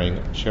of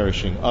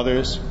cherishing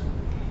others.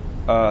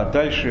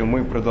 Дальше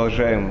мы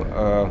продолжаем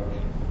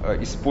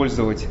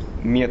использовать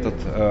метод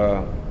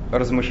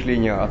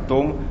размышления о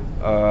том,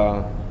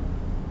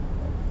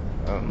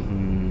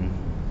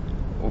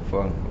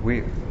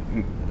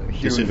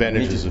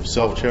 disadvantages of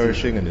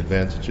self-cherishing and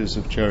advantages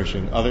of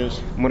cherishing others.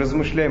 Мы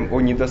размышляем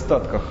о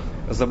недостатках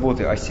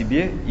заботы о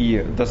себе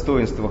и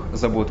достоинствах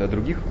заботы о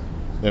других.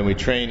 Then we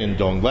train in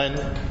Donglen,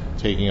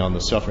 taking on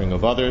the suffering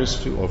of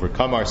others to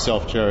overcome our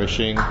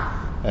self-cherishing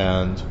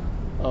and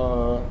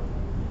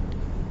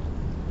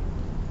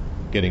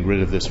getting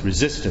rid of this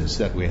resistance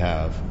that we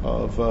have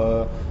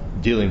of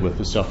dealing with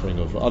the suffering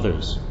of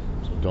others.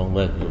 So don't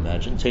let you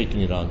imagine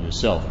taking it on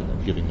yourself and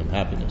then giving them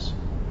happiness.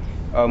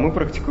 Мы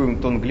практикуем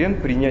тонглен,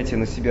 принятие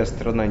на себя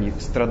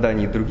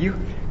страданий других,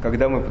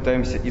 когда мы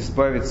пытаемся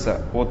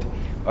избавиться от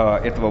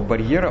этого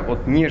барьера,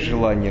 от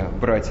нежелания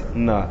брать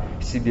на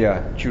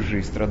себя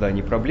чужие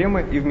страдания и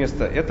проблемы, и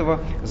вместо этого,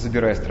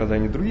 забирая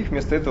страдания других,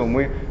 вместо этого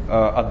мы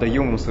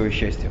отдаем им свое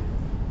счастье.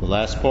 The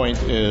last point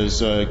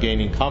is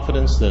gaining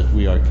confidence that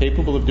we are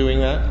capable of doing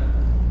that,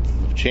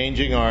 of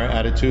changing our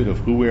attitude of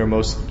who we are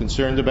most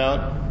concerned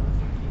about.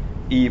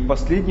 И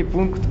последний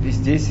пункт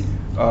здесь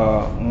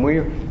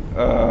мы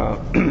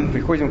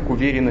приходим к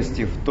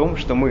уверенности в том,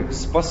 что мы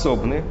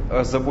способны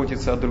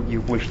заботиться о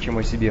других больше, чем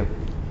о себе.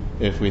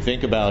 If we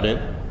think about it,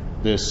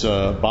 this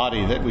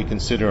body that we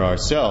consider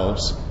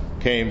ourselves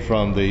came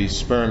from the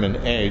sperm and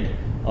egg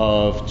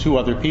of two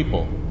other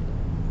people.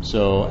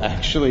 So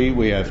actually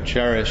we have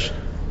cherished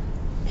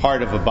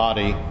part of a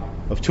body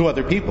of two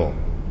other people.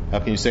 How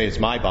can you say it's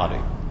my body?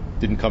 It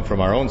didn't come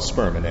from our own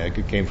sperm and egg.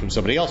 It came from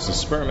somebody else's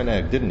sperm and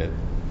egg, didn't it?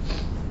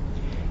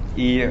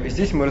 И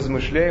здесь мы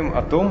размышляем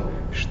о том,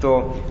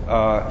 что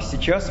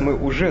сейчас мы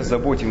уже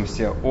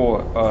заботимся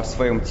о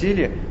своем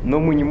теле,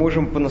 но мы не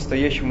можем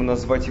по-настоящему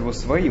назвать его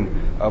своим,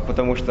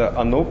 потому что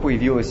оно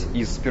появилось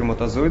из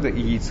сперматозоида и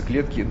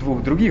яйцеклетки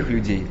двух других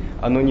людей.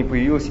 Оно не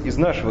появилось из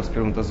нашего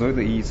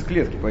сперматозоида и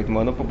яйцеклетки, поэтому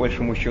оно по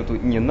большому счету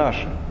не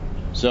наше.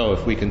 So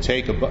if we can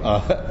take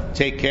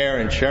care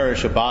and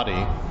cherish a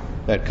body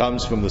that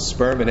comes from the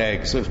sperm and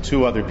eggs of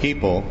two other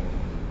people,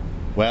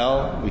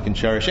 well, we can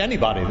cherish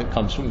anybody that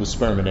comes from the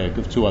sperm and egg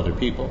of two other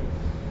people.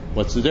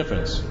 What's the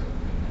difference?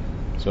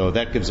 So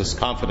that gives us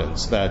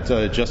confidence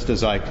that just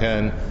as I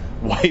can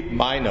wipe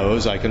my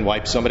nose, I can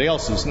wipe somebody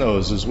else's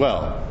nose as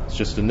well. It's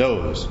just a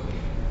nose.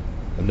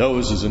 A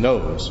nose is a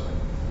nose.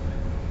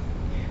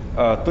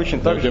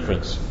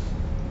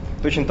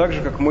 Точно так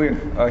же, как мы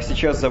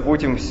сейчас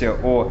заботимся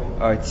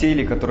о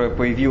теле, которое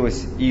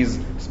появилось из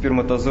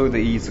сперматозоида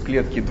и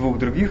яйцеклетки двух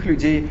других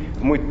людей,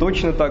 мы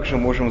точно так же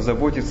можем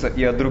заботиться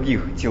и о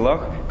других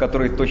телах,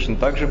 которые точно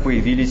так же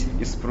появились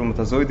из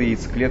сперматозоида и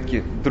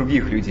яйцеклетки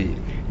других людей.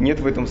 Нет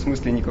в этом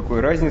смысле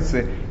никакой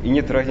разницы, и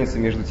нет разницы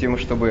между тем,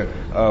 чтобы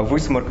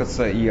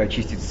высморкаться и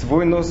очистить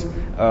свой нос,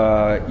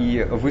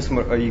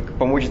 и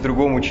помочь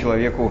другому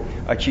человеку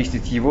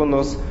очистить его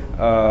нос.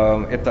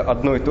 Это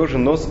одно и то же,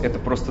 нос – это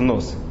просто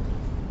нос.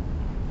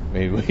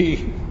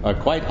 We are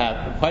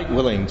quite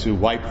willing to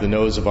wipe the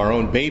nose of our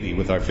own baby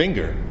with our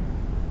finger.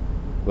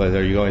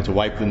 Whether you're going to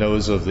wipe the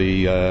nose of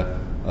the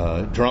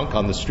drunk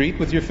on the street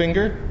with your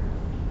finger?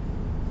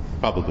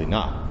 Probably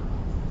not.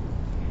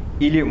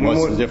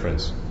 What's the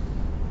difference?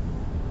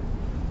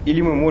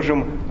 Или мы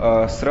можем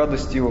с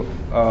радостью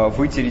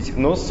вытереть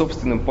нос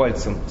собственным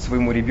пальцем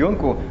своему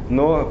ребенку,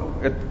 но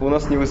это у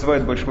нас не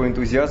вызывает большого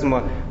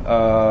энтузиазма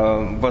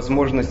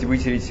возможность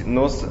вытереть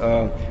нос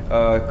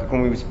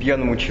какому-нибудь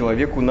пьяному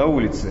человеку на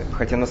улице.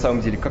 Хотя на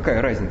самом деле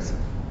какая разница?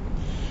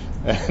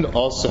 And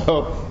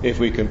also, if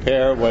we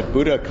compare what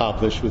Buddha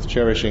accomplished with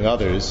cherishing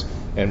others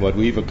and what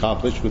we've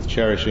accomplished with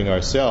cherishing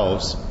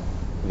ourselves,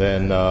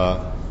 then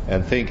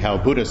and think how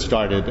Buddha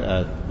started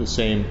at the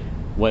same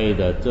way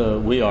that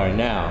we are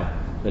now,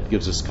 that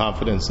gives us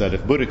confidence that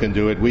if Buddha can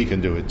do it, we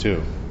can do it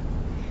too.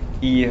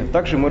 И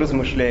также мы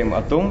размышляем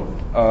о том,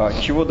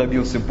 чего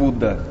добился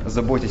Будда,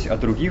 заботясь о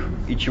других,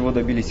 и чего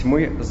добились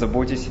мы,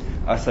 заботясь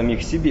о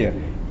самих себе.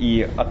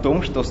 И о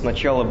том, что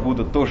сначала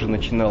Будда тоже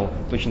начинал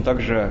точно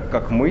так же,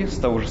 как мы, с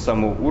того же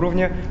самого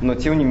уровня, но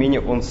тем не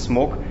менее он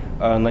смог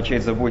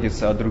начать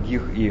заботиться о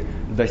других и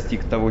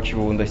достиг того,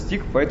 чего он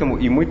достиг, поэтому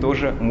и мы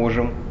тоже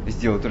можем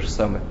сделать то же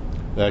самое.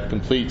 That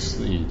completes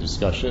the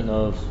discussion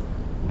of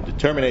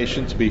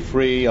determination to be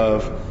free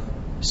of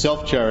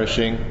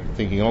self-cherishing,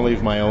 thinking only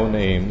of my own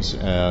aims,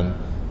 and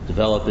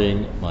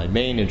developing my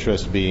main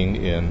interest being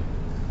in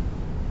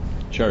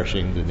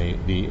cherishing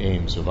the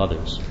aims of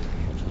others,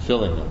 and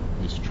fulfilling them,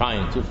 at least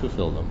trying to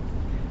fulfill them.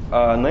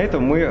 На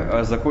этом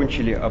мы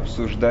закончили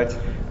обсуждать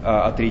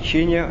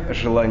отречение,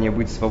 желание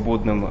быть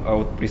свободным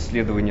от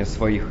преследования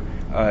своих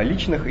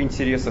личных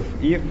интересов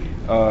и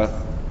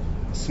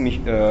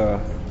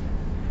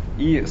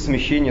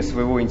смещение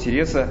своего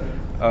интереса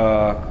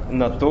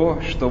на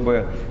то,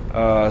 чтобы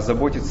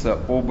заботиться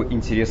об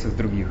интересах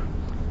других.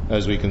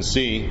 As we can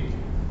see,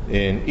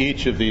 in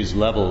each of these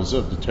levels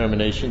of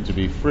determination to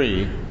be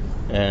free,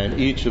 and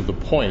each of the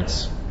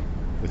points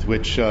with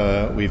which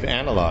we've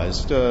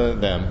analyzed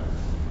them,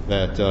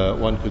 that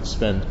one could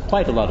spend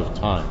quite a lot of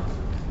time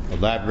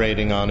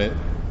elaborating on it,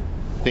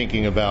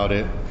 thinking about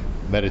it,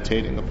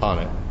 meditating upon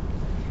it.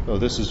 So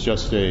this is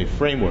just a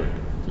framework,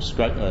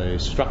 a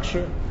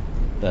structure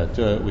that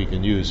we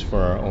can use for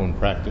our own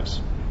practice.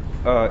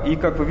 И,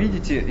 как вы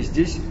видите,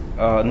 здесь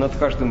над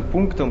каждым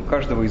пунктом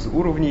каждого из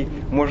уровней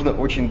можно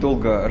очень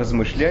долго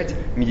размышлять,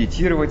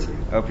 медитировать,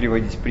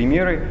 приводить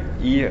примеры,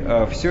 и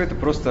все это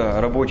просто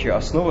рабочая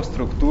основа,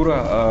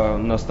 структура,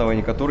 на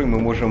основании которой мы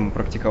можем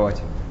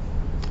практиковать.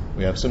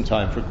 We have some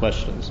time for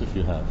questions, if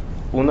you have.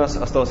 У нас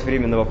осталось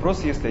время на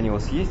вопросы, если они у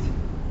вас есть.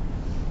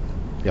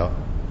 Yeah.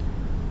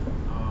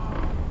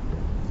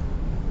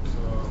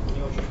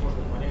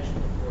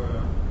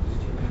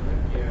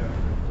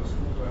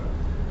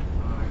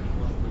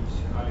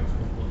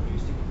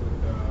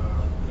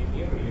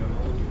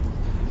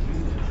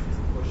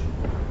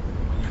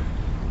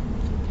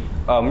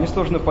 Мне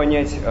сложно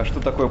понять, что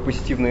такое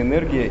позитивная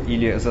энергия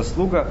или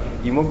заслуга,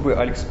 и мог бы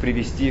Алекс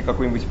привести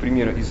какой-нибудь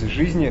пример из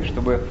жизни,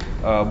 чтобы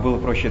было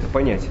проще это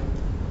понять.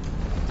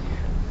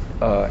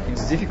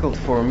 It's difficult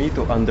for me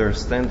to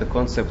understand the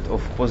concept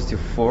of positive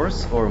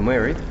force or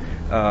merit.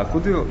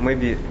 Could you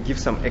maybe give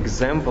some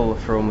example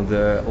from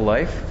the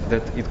life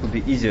that it could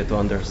be easier to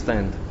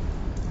understand?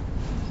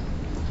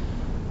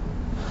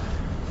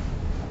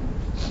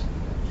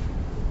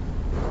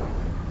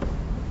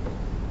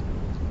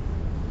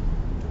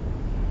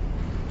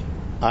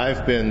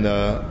 I've been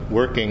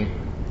working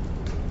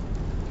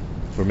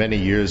for many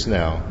years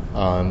now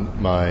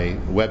on my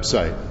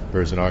website,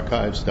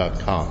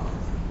 berzinarchives.com.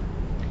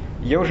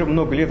 Я уже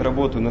много лет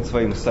работаю над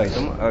своим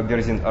сайтом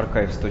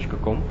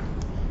berzinarchives.com.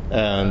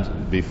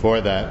 And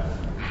before that,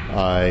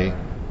 I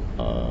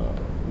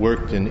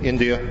worked in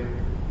India,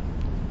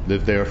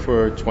 lived there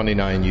for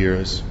 29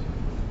 years,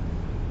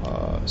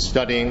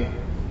 studying,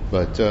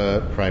 but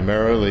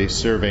primarily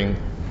serving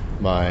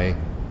my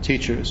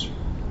teachers.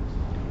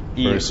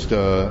 First,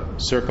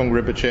 Serkong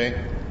Rinpoche,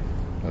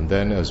 and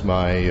then as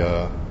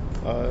my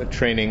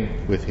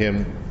training with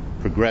him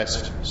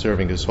progressed,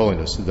 serving His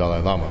Holiness the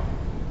Dalai Lama.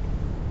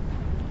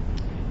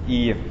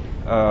 И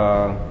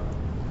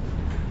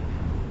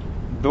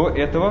до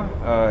этого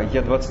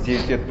я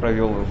 29 лет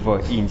провел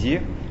в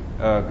Индии,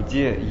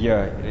 где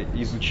я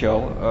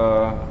изучал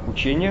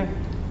учение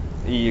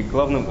и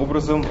главным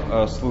образом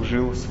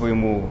служил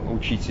своему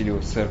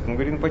учителю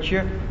Серконгу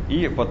Ринпоче,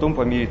 и потом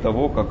по мере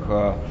того,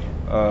 как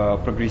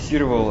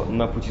прогрессировал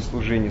на пути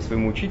служения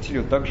своему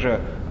учителю, также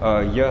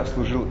я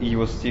служил и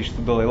его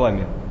святейшеству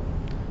Далай-ламе.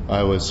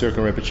 I was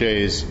Serkong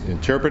Rinpoche's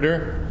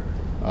interpreter.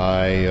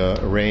 I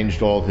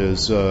arranged all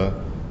his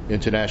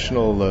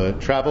international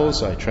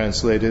travels. I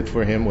translated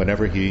for him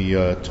whenever he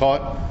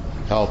taught,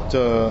 helped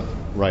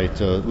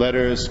write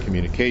letters,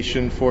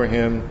 communication for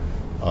him,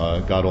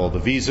 got all the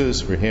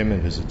visas for him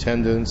and his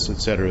attendants,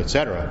 etc.,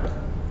 etc.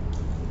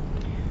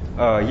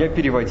 Я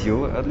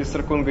переводил для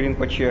Серконга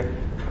Ринпоче,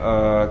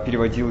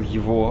 переводил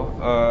его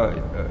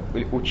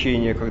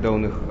учения, когда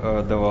он их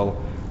давал,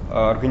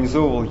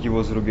 организовывал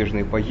его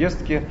зарубежные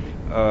поездки,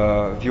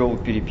 вел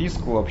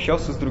переписку,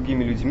 общался с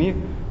другими людьми.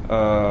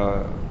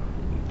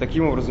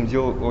 Таким образом,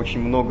 делал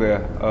очень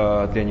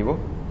многое для него.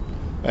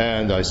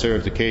 And I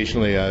served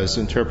occasionally as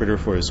interpreter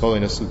for His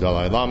Holiness the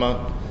Dalai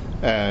Lama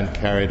and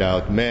carried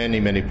out many,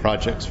 many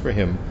projects for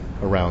him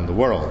around the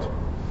world.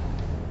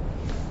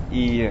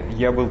 И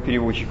я был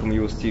переводчиком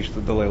его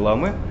святейшества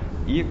Далай-ламы,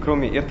 и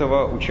кроме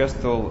этого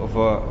участвовал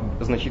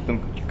в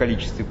значительном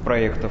количестве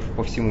проектов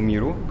по всему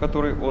миру,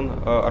 которые он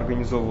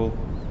организовывал.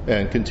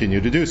 And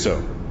continue to do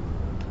so.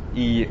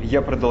 И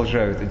я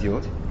продолжаю это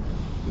делать.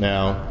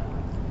 Now,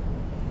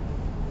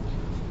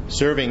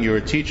 serving your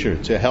teacher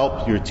to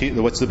help your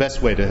what's the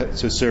best way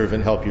to serve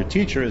and help your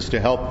teacher is to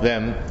help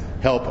them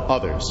help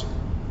others.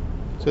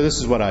 So this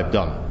is what I've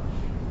done.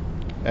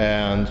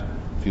 And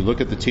if you look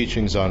at the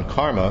teachings on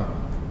karma,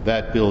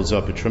 that builds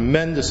up a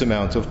tremendous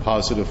amount of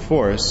positive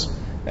force,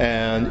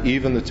 and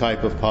even the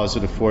type of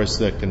positive force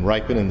that can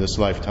ripen in this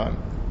lifetime.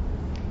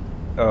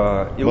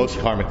 Most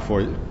karmic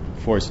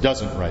force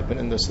doesn't ripen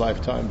in this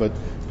lifetime, but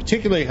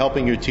particularly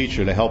helping your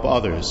teacher to help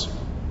others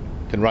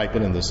can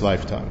ripen in this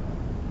lifetime.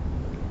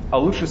 А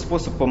лучший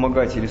способ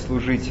помогать или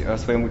служить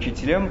своим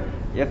учителям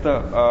 –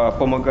 это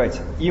помогать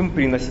им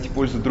приносить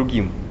пользу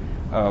другим.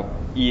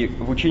 И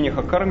в учениях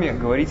о карме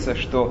говорится,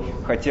 что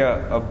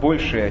хотя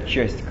большая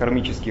часть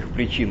кармических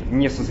причин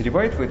не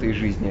созревает в этой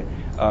жизни,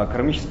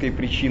 кармические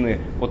причины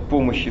от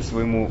помощи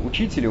своему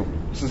учителю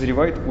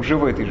созревают уже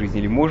в этой жизни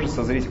или может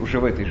созреть уже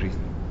в этой жизни.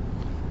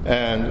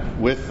 And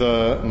with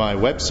my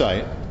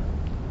website,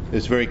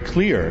 it's very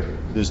clear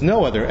there's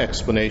no other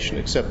explanation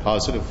except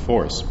positive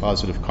force,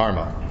 positive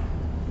karma,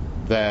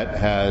 that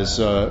has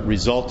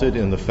resulted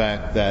in the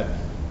fact that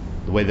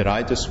the way that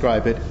I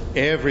describe it,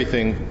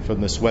 everything from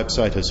this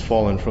website has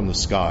fallen from the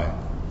sky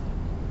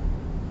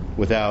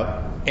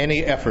without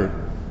any effort,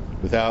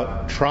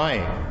 without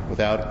trying,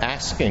 without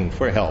asking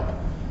for help.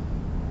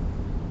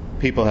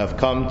 People have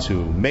come to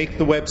make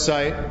the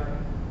website,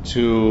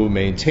 to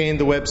maintain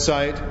the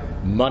website.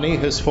 Money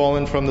has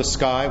fallen from the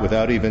sky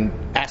without even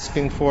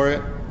asking for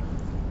it.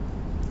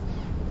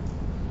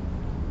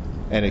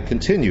 And it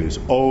continues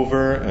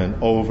over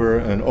and over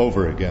and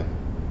over again.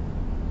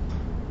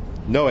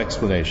 No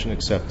explanation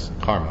except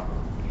karma,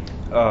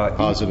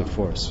 positive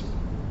force.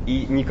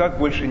 И никак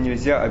больше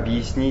нельзя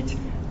объяснить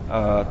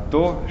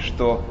то,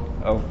 что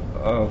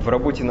в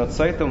работе над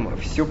сайтом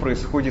все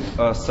происходит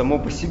само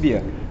по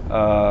себе.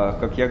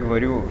 Как я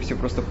говорю, все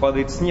просто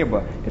падает с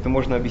неба. Это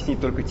можно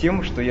объяснить только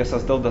тем, что я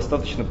создал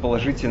достаточно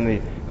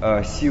положительной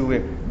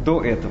силы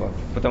до этого.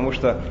 Потому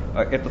что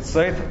этот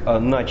сайт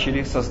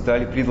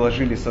создали,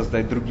 предложили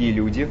создать другие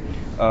люди.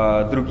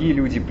 Другие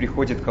люди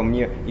приходят ко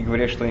мне и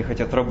говорят, что они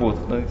хотят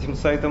работать над этим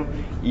сайтом.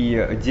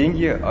 И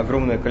деньги,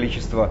 огромное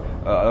количество,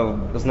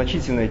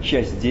 значительная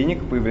часть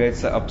денег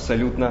появляется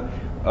абсолютно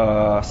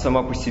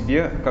сама по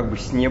себе, как бы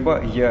с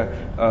неба.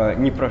 Я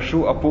не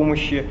прошу о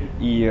помощи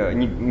и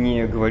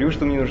не говорю,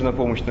 что мне нужна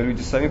помощь, но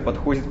люди сами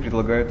подходят,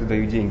 предлагают и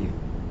дают деньги.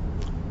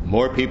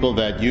 More people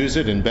that use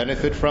it and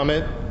benefit from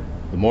it,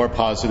 the more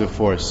positive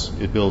force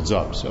it builds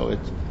up. So it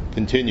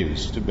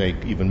continues to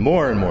make even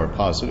more and more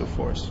positive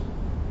force.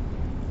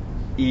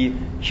 И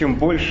чем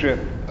больше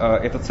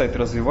этот сайт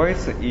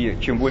развивается, и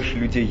чем больше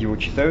людей его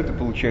читают и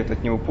получают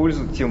от него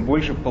пользу, тем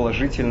больше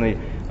положительной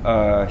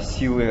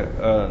силы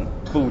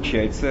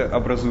получается,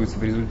 образуется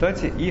в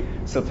результате, и,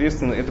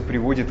 соответственно, это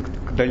приводит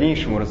к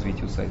дальнейшему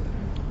развитию сайта.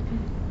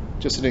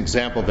 Just an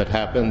example that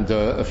happened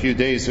a few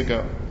days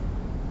ago.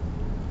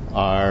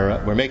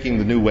 We're making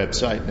the new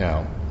website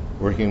now,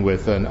 working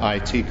with an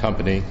IT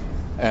company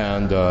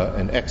and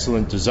an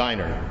excellent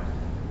designer.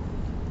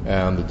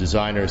 And the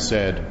designer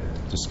said,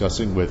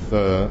 discussing with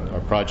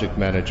our project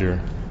manager,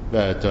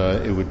 that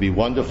it would be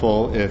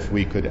wonderful if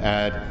we could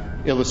add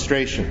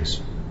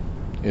illustrations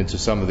into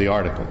some of the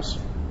articles.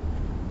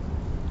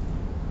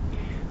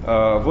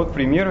 Вот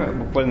пример.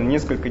 Буквально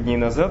несколько дней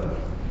назад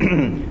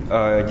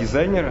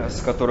дизайнер,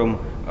 с которым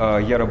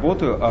я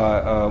работаю,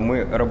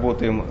 мы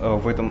работаем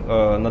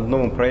над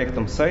новым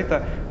проектом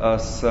сайта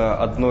с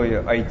одной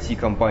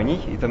IT-компанией,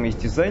 и там есть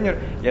дизайнер,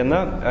 и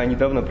она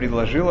недавно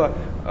предложила,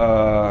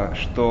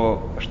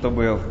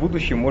 чтобы в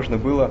будущем можно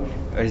было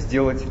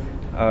сделать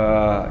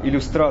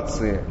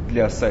иллюстрации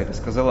для сайта.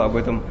 Сказала об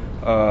этом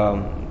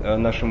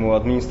нашему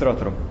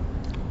администратору.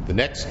 The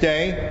next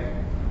day,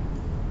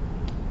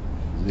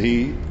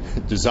 the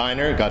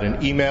designer got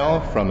an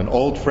email from an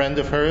old friend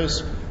of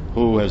hers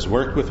who has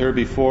worked with her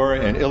before,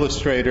 an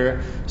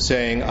illustrator,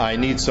 saying, I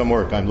need some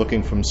work. I'm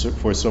looking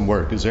for some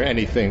work. Is there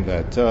anything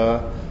that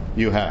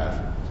you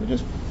have? So it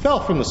just fell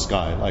from the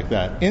sky like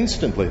that,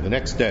 instantly, the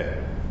next day.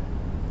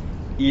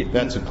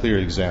 That's a clear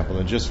example.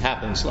 It just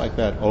happens like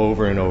that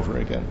over and over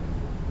again.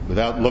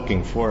 Without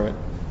looking for it,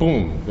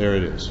 boom, there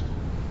it is.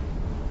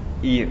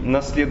 И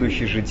на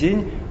следующий же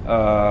день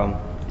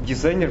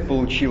дизайнер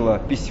получила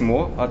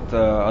письмо от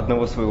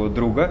одного своего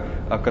друга,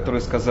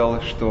 который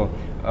сказал, что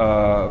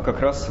как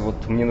раз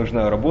вот мне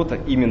нужна работа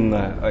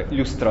именно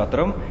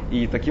иллюстратором,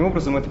 и таким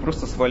образом это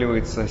просто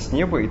сваливается с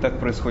неба, и так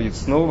происходит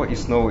снова и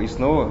снова и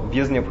снова,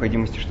 без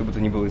необходимости, чтобы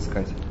это ни было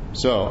искать.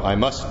 So I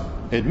must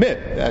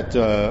admit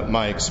that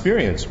my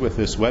experience with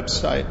this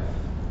website,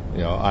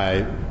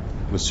 I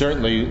was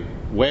certainly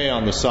way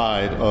on the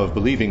side of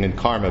believing in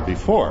karma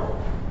before,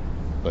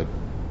 but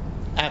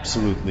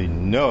absolutely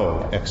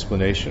no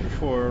explanation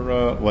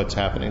for what's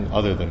happening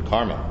other than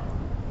karma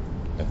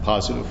and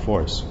positive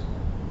force.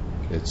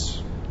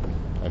 It's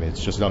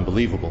just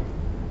unbelievable.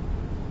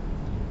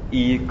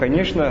 И,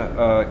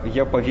 конечно,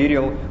 я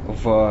поверил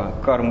в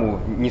карму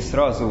не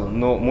сразу,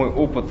 но мой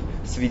опыт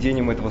с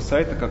ведением этого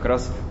сайта как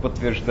раз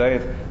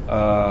подтверждает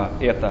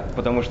это,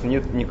 потому что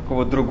нет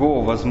никакого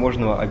другого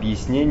возможного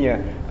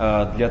объяснения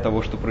для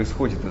того, что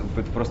происходит.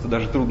 Это просто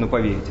даже трудно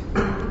поверить.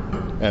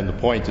 And the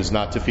point is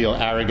not to feel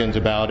arrogant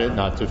about it,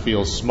 not to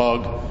feel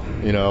smug,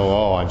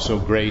 oh, I'm so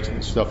great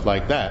and stuff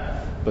like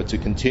that, but to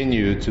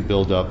continue to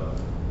build up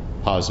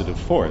positive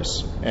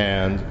force.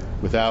 And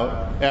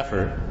without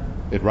effort,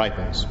 it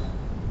ripens.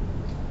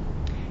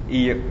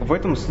 И в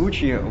этом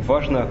случае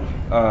важно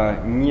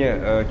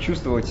не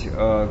чувствовать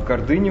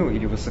гордыню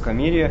или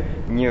высокомерие,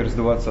 не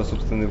раздуваться о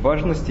собственной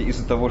важности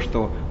из-за того,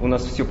 что у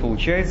нас все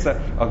получается,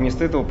 а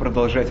вместо этого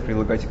продолжать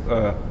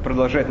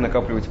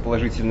накапливать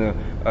положительную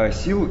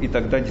силу, и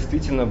тогда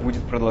действительно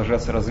будет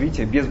продолжаться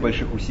развитие без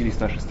больших усилий с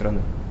нашей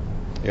стороны.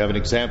 You have an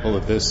example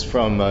of this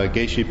from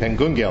Geshe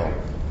Pengungel,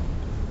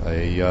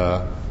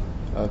 a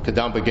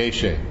Kadamba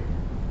Geshe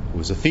who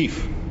was a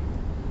thief.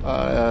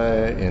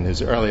 In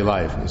his early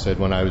life, he said,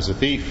 when I was a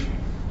thief,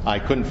 I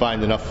couldn't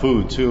find enough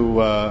food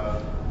to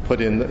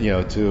put in,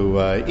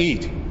 to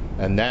eat.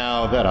 And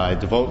now that I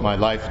devote my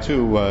life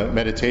to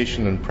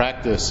meditation and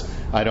practice,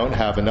 I don't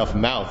have enough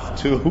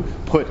mouth to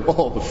put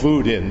all the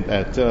food in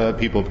that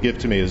people give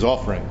to me as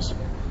offerings.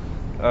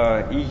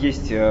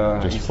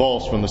 Just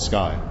falls from the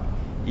sky.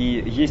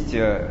 И есть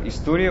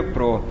история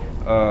про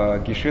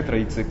Геше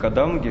традиции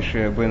Кадам,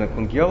 Геше Бена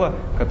Кунгела,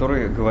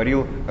 который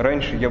говорил: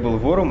 раньше я был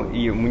вором,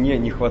 и мне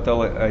не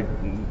хватало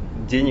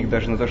денег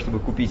даже на то, чтобы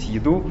купить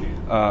еду,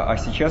 а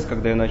сейчас,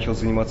 когда я начал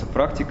заниматься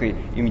практикой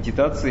и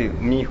медитацией,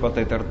 мне не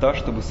хватает рта,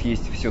 чтобы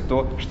съесть все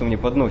то, что мне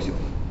подносит.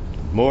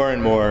 More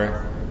and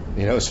more,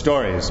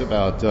 stories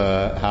about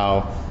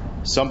how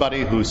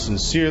somebody who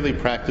sincerely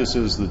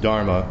practices the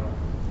Dharma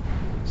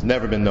has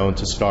never been known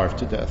to starve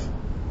to death.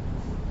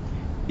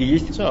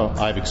 So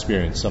I've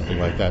experienced something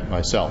like that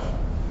myself.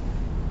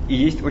 И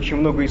есть очень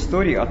много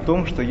историй о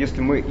том, что если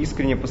мы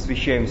искренне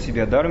посвящаем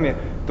себя Дharме,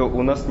 то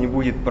у нас не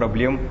будет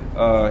проблем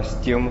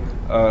с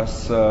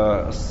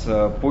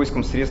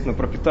поиском средств на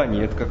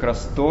пропитание. Это как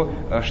раз то,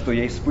 что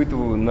я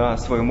испытываю на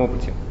своем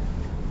опыте.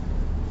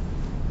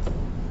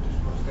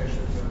 Можно сказать,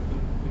 что это,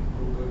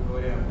 грубо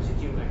говоря,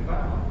 позитивная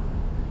карма.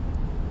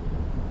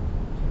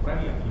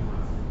 Правильно я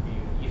понимаю?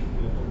 И их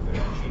только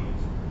отречения.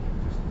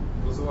 То есть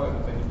вызывают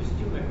это не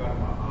позитивная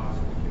карма, а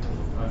все-таки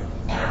можно вправить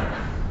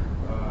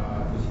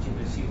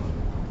позитивной силой.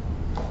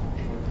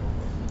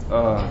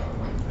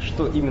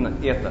 что именно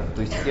это,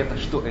 то есть это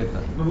что это?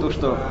 То,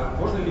 что...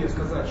 Можно ли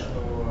сказать,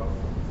 что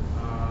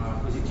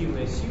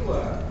позитивная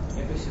сила –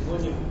 это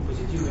синоним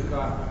позитивной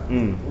кармы?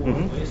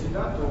 Но если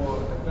да,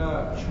 то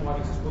тогда почему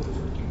Алекс использует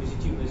все-таки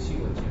позитивная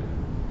сила термин?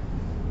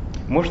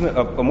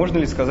 Можно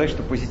ли сказать,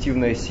 что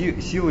позитивная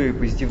сила и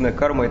позитивная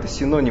карма – это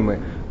синонимы?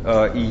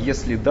 И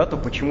если да, то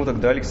почему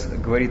тогда Алекс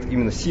говорит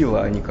именно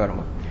сила, а не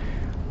карма?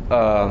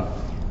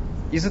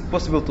 Is it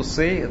possible to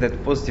say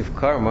that positive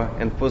karma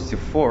and positive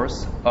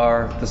force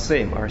are the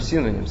same, are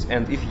synonyms?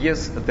 And if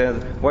yes,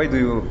 then why do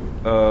you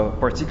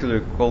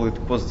particularly call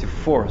it positive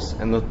force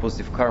and not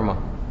positive karma?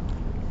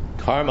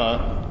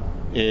 Karma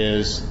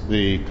is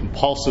the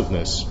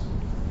compulsiveness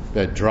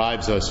that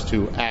drives us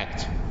to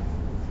act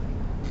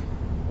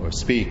or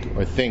speak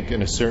or think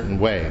in a certain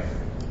way.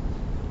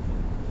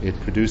 It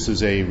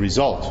produces a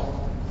result.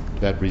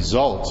 That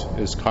result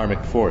is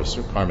karmic force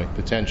or karmic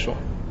potential.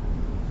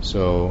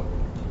 So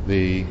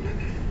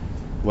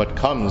what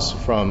comes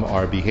from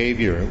our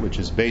behavior, which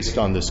is based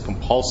on this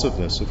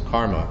compulsiveness of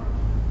karma,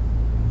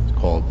 is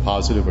called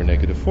positive or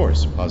negative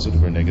force,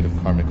 positive or negative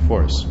karmic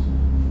force.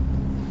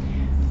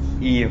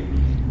 They're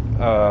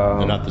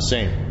not the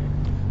same.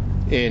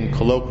 In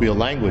colloquial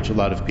language, a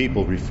lot of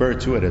people refer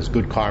to it as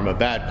good karma,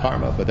 bad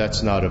karma, but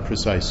that's not a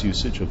precise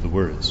usage of the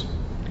words.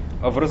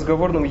 В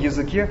разговорном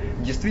языке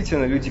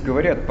действительно люди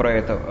говорят про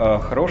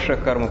это хорошая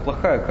карма,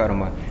 плохая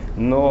карма,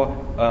 но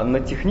на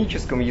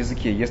техническом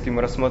языке, если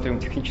мы рассматриваем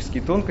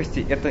технические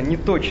тонкости, это не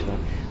точно,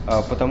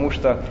 потому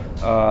что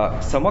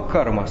сама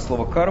карма,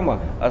 слово карма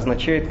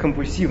означает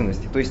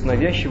компульсивность, то есть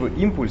навязчивый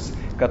импульс,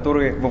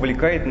 который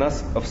вовлекает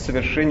нас в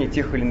совершение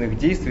тех или иных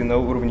действий на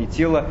уровне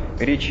тела,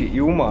 речи и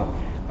ума.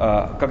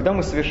 Когда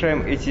мы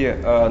совершаем эти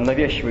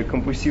навязчивые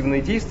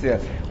компульсивные действия,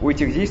 у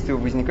этих действий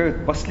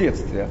возникают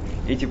последствия.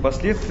 Эти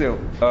последствия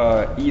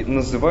и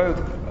называют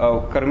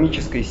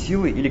кармической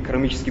силой или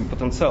кармическим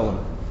потенциалом.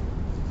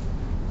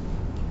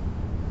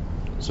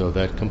 So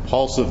that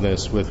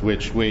compulsiveness with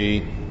which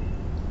we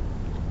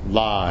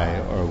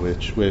lie or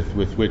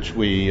with which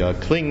we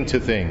cling to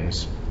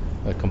things,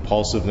 a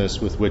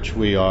compulsiveness with which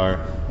we are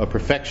a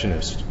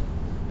perfectionist,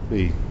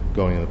 we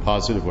going in a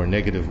positive or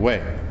negative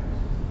way.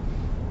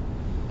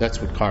 That's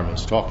what karma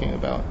is talking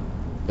about.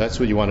 That's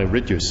what you want to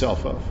rid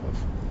yourself of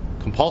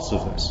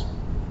compulsiveness.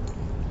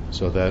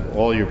 So that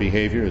all your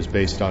behavior is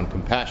based on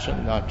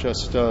compassion, not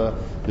just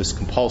this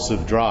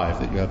compulsive drive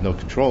that you have no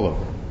control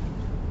over.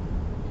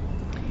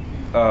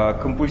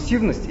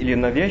 Компульсивность или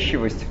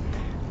навязчивость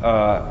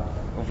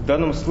в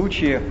данном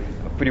случае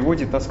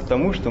приводит нас к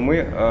тому, что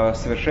мы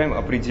совершаем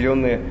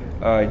определенные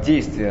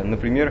действия.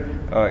 Например,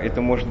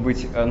 это может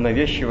быть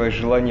навязчивое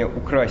желание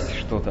украсть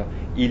что-то,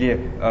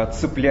 или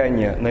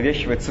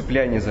навязчивое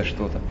цепляние за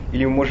что-то.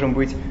 Или мы можем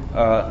быть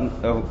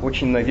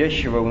очень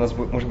навязчиво, у нас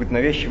может быть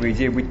навязчивая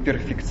идея быть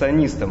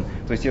перфекционистом.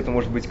 То есть это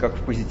может быть как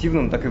в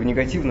позитивном, так и в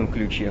негативном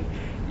ключе.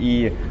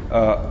 И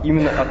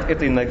именно от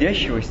этой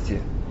навязчивости,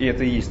 и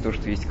это и есть то,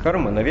 что есть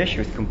карма,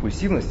 навязчивость,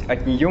 компульсивность,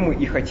 от нее мы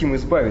и хотим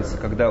избавиться,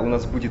 когда у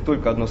нас будет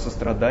только одно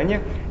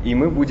сострадание, и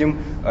мы будем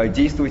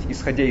действовать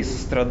исходя из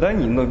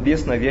состраданий, но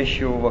без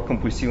навязчивого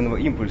компульсивного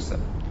импульса.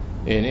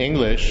 In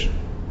English,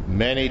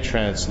 many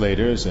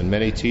translators and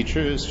many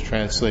teachers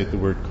translate the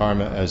word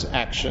karma as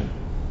action.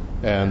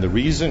 And the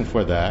reason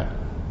for that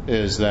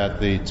is that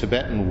the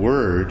Tibetan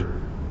word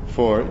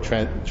for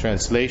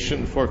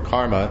translation for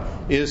karma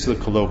is the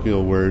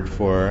colloquial word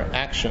for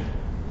action.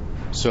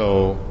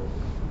 So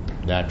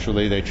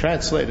naturally they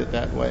translate it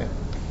that way.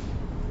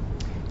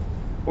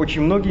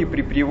 Очень многие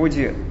при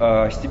переводе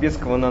с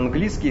тибетского на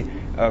английский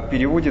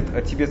переводят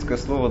тибетское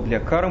слово для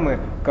кармы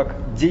как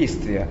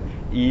действие.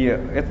 И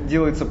это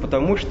делается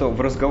потому, что в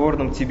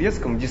разговорном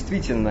тибетском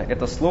действительно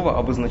это слово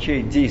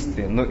обозначает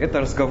действие, но это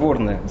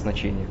разговорное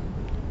значение.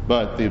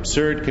 But the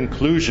absurd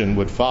conclusion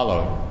would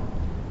follow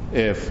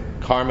if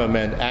karma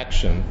meant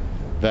action,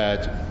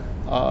 that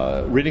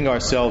ridding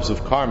ourselves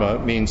of karma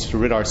means to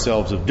rid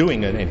ourselves of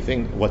doing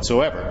anything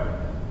whatsoever.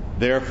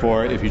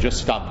 Therefore, if you just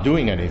stop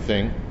doing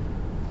anything,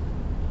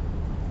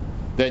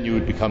 then you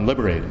would become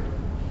liberated.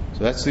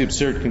 So that's the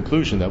absurd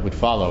conclusion that would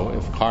follow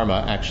if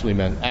karma actually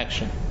meant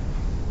action.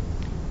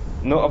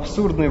 Но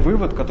абсурдный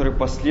вывод, который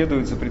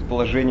последует за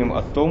предположением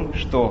о том,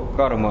 что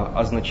карма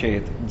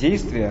означает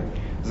действие,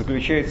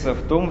 заключается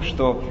в том,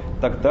 что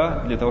тогда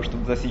для того,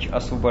 чтобы достичь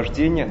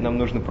освобождения, нам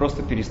нужно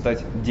просто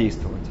перестать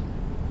действовать.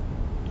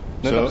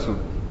 Но это абсурд.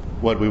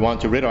 What we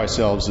want to rid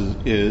ourselves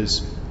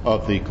is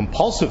of the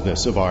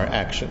compulsiveness of our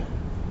action,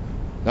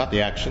 not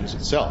the actions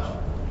itself.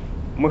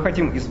 Мы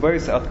хотим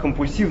избавиться от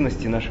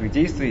компульсивности наших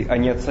действий, а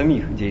не от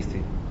самих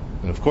действий.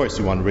 And of course,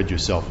 you want to rid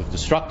yourself of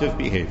destructive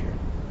behavior.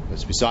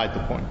 That's beside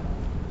the point.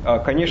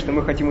 Конечно,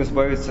 мы хотим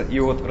избавиться и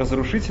от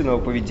разрушительного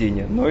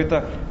поведения, но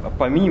это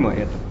помимо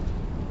этого.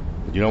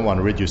 But you don't want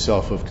to rid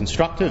yourself of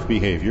constructive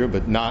behavior,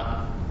 but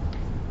not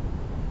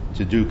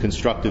to do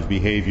constructive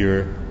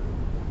behavior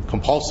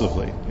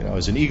compulsively,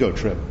 as an ego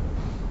trip.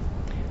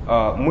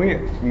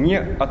 Мы не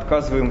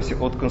отказываемся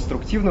от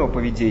конструктивного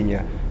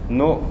поведения,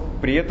 но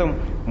при этом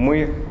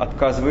мы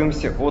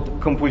отказываемся от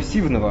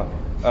компульсивного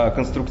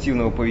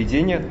конструктивного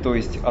поведения, то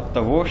есть от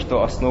того,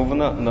 что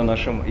основано на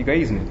нашем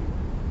эгоизме.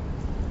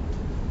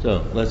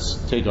 So let's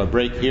take our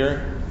break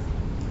here,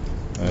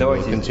 and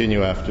we'll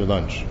continue after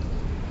lunch.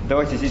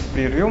 Давайте здесь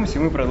прервемся,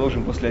 и мы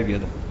продолжим после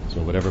обеда.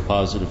 So whatever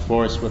positive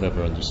force,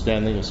 whatever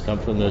understanding has come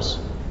from this,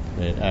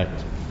 may it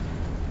act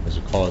as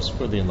a cause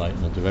for the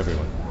enlightenment of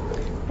everyone.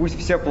 Пусть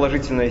вся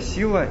положительная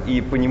сила и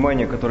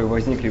понимание, которые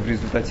возникли в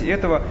результате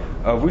этого,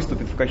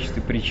 выступит в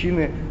качестве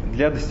причины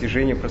для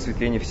достижения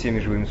просветления всеми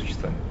живыми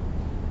существами.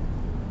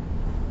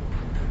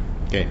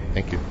 Okay,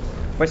 thank you.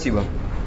 Спасибо.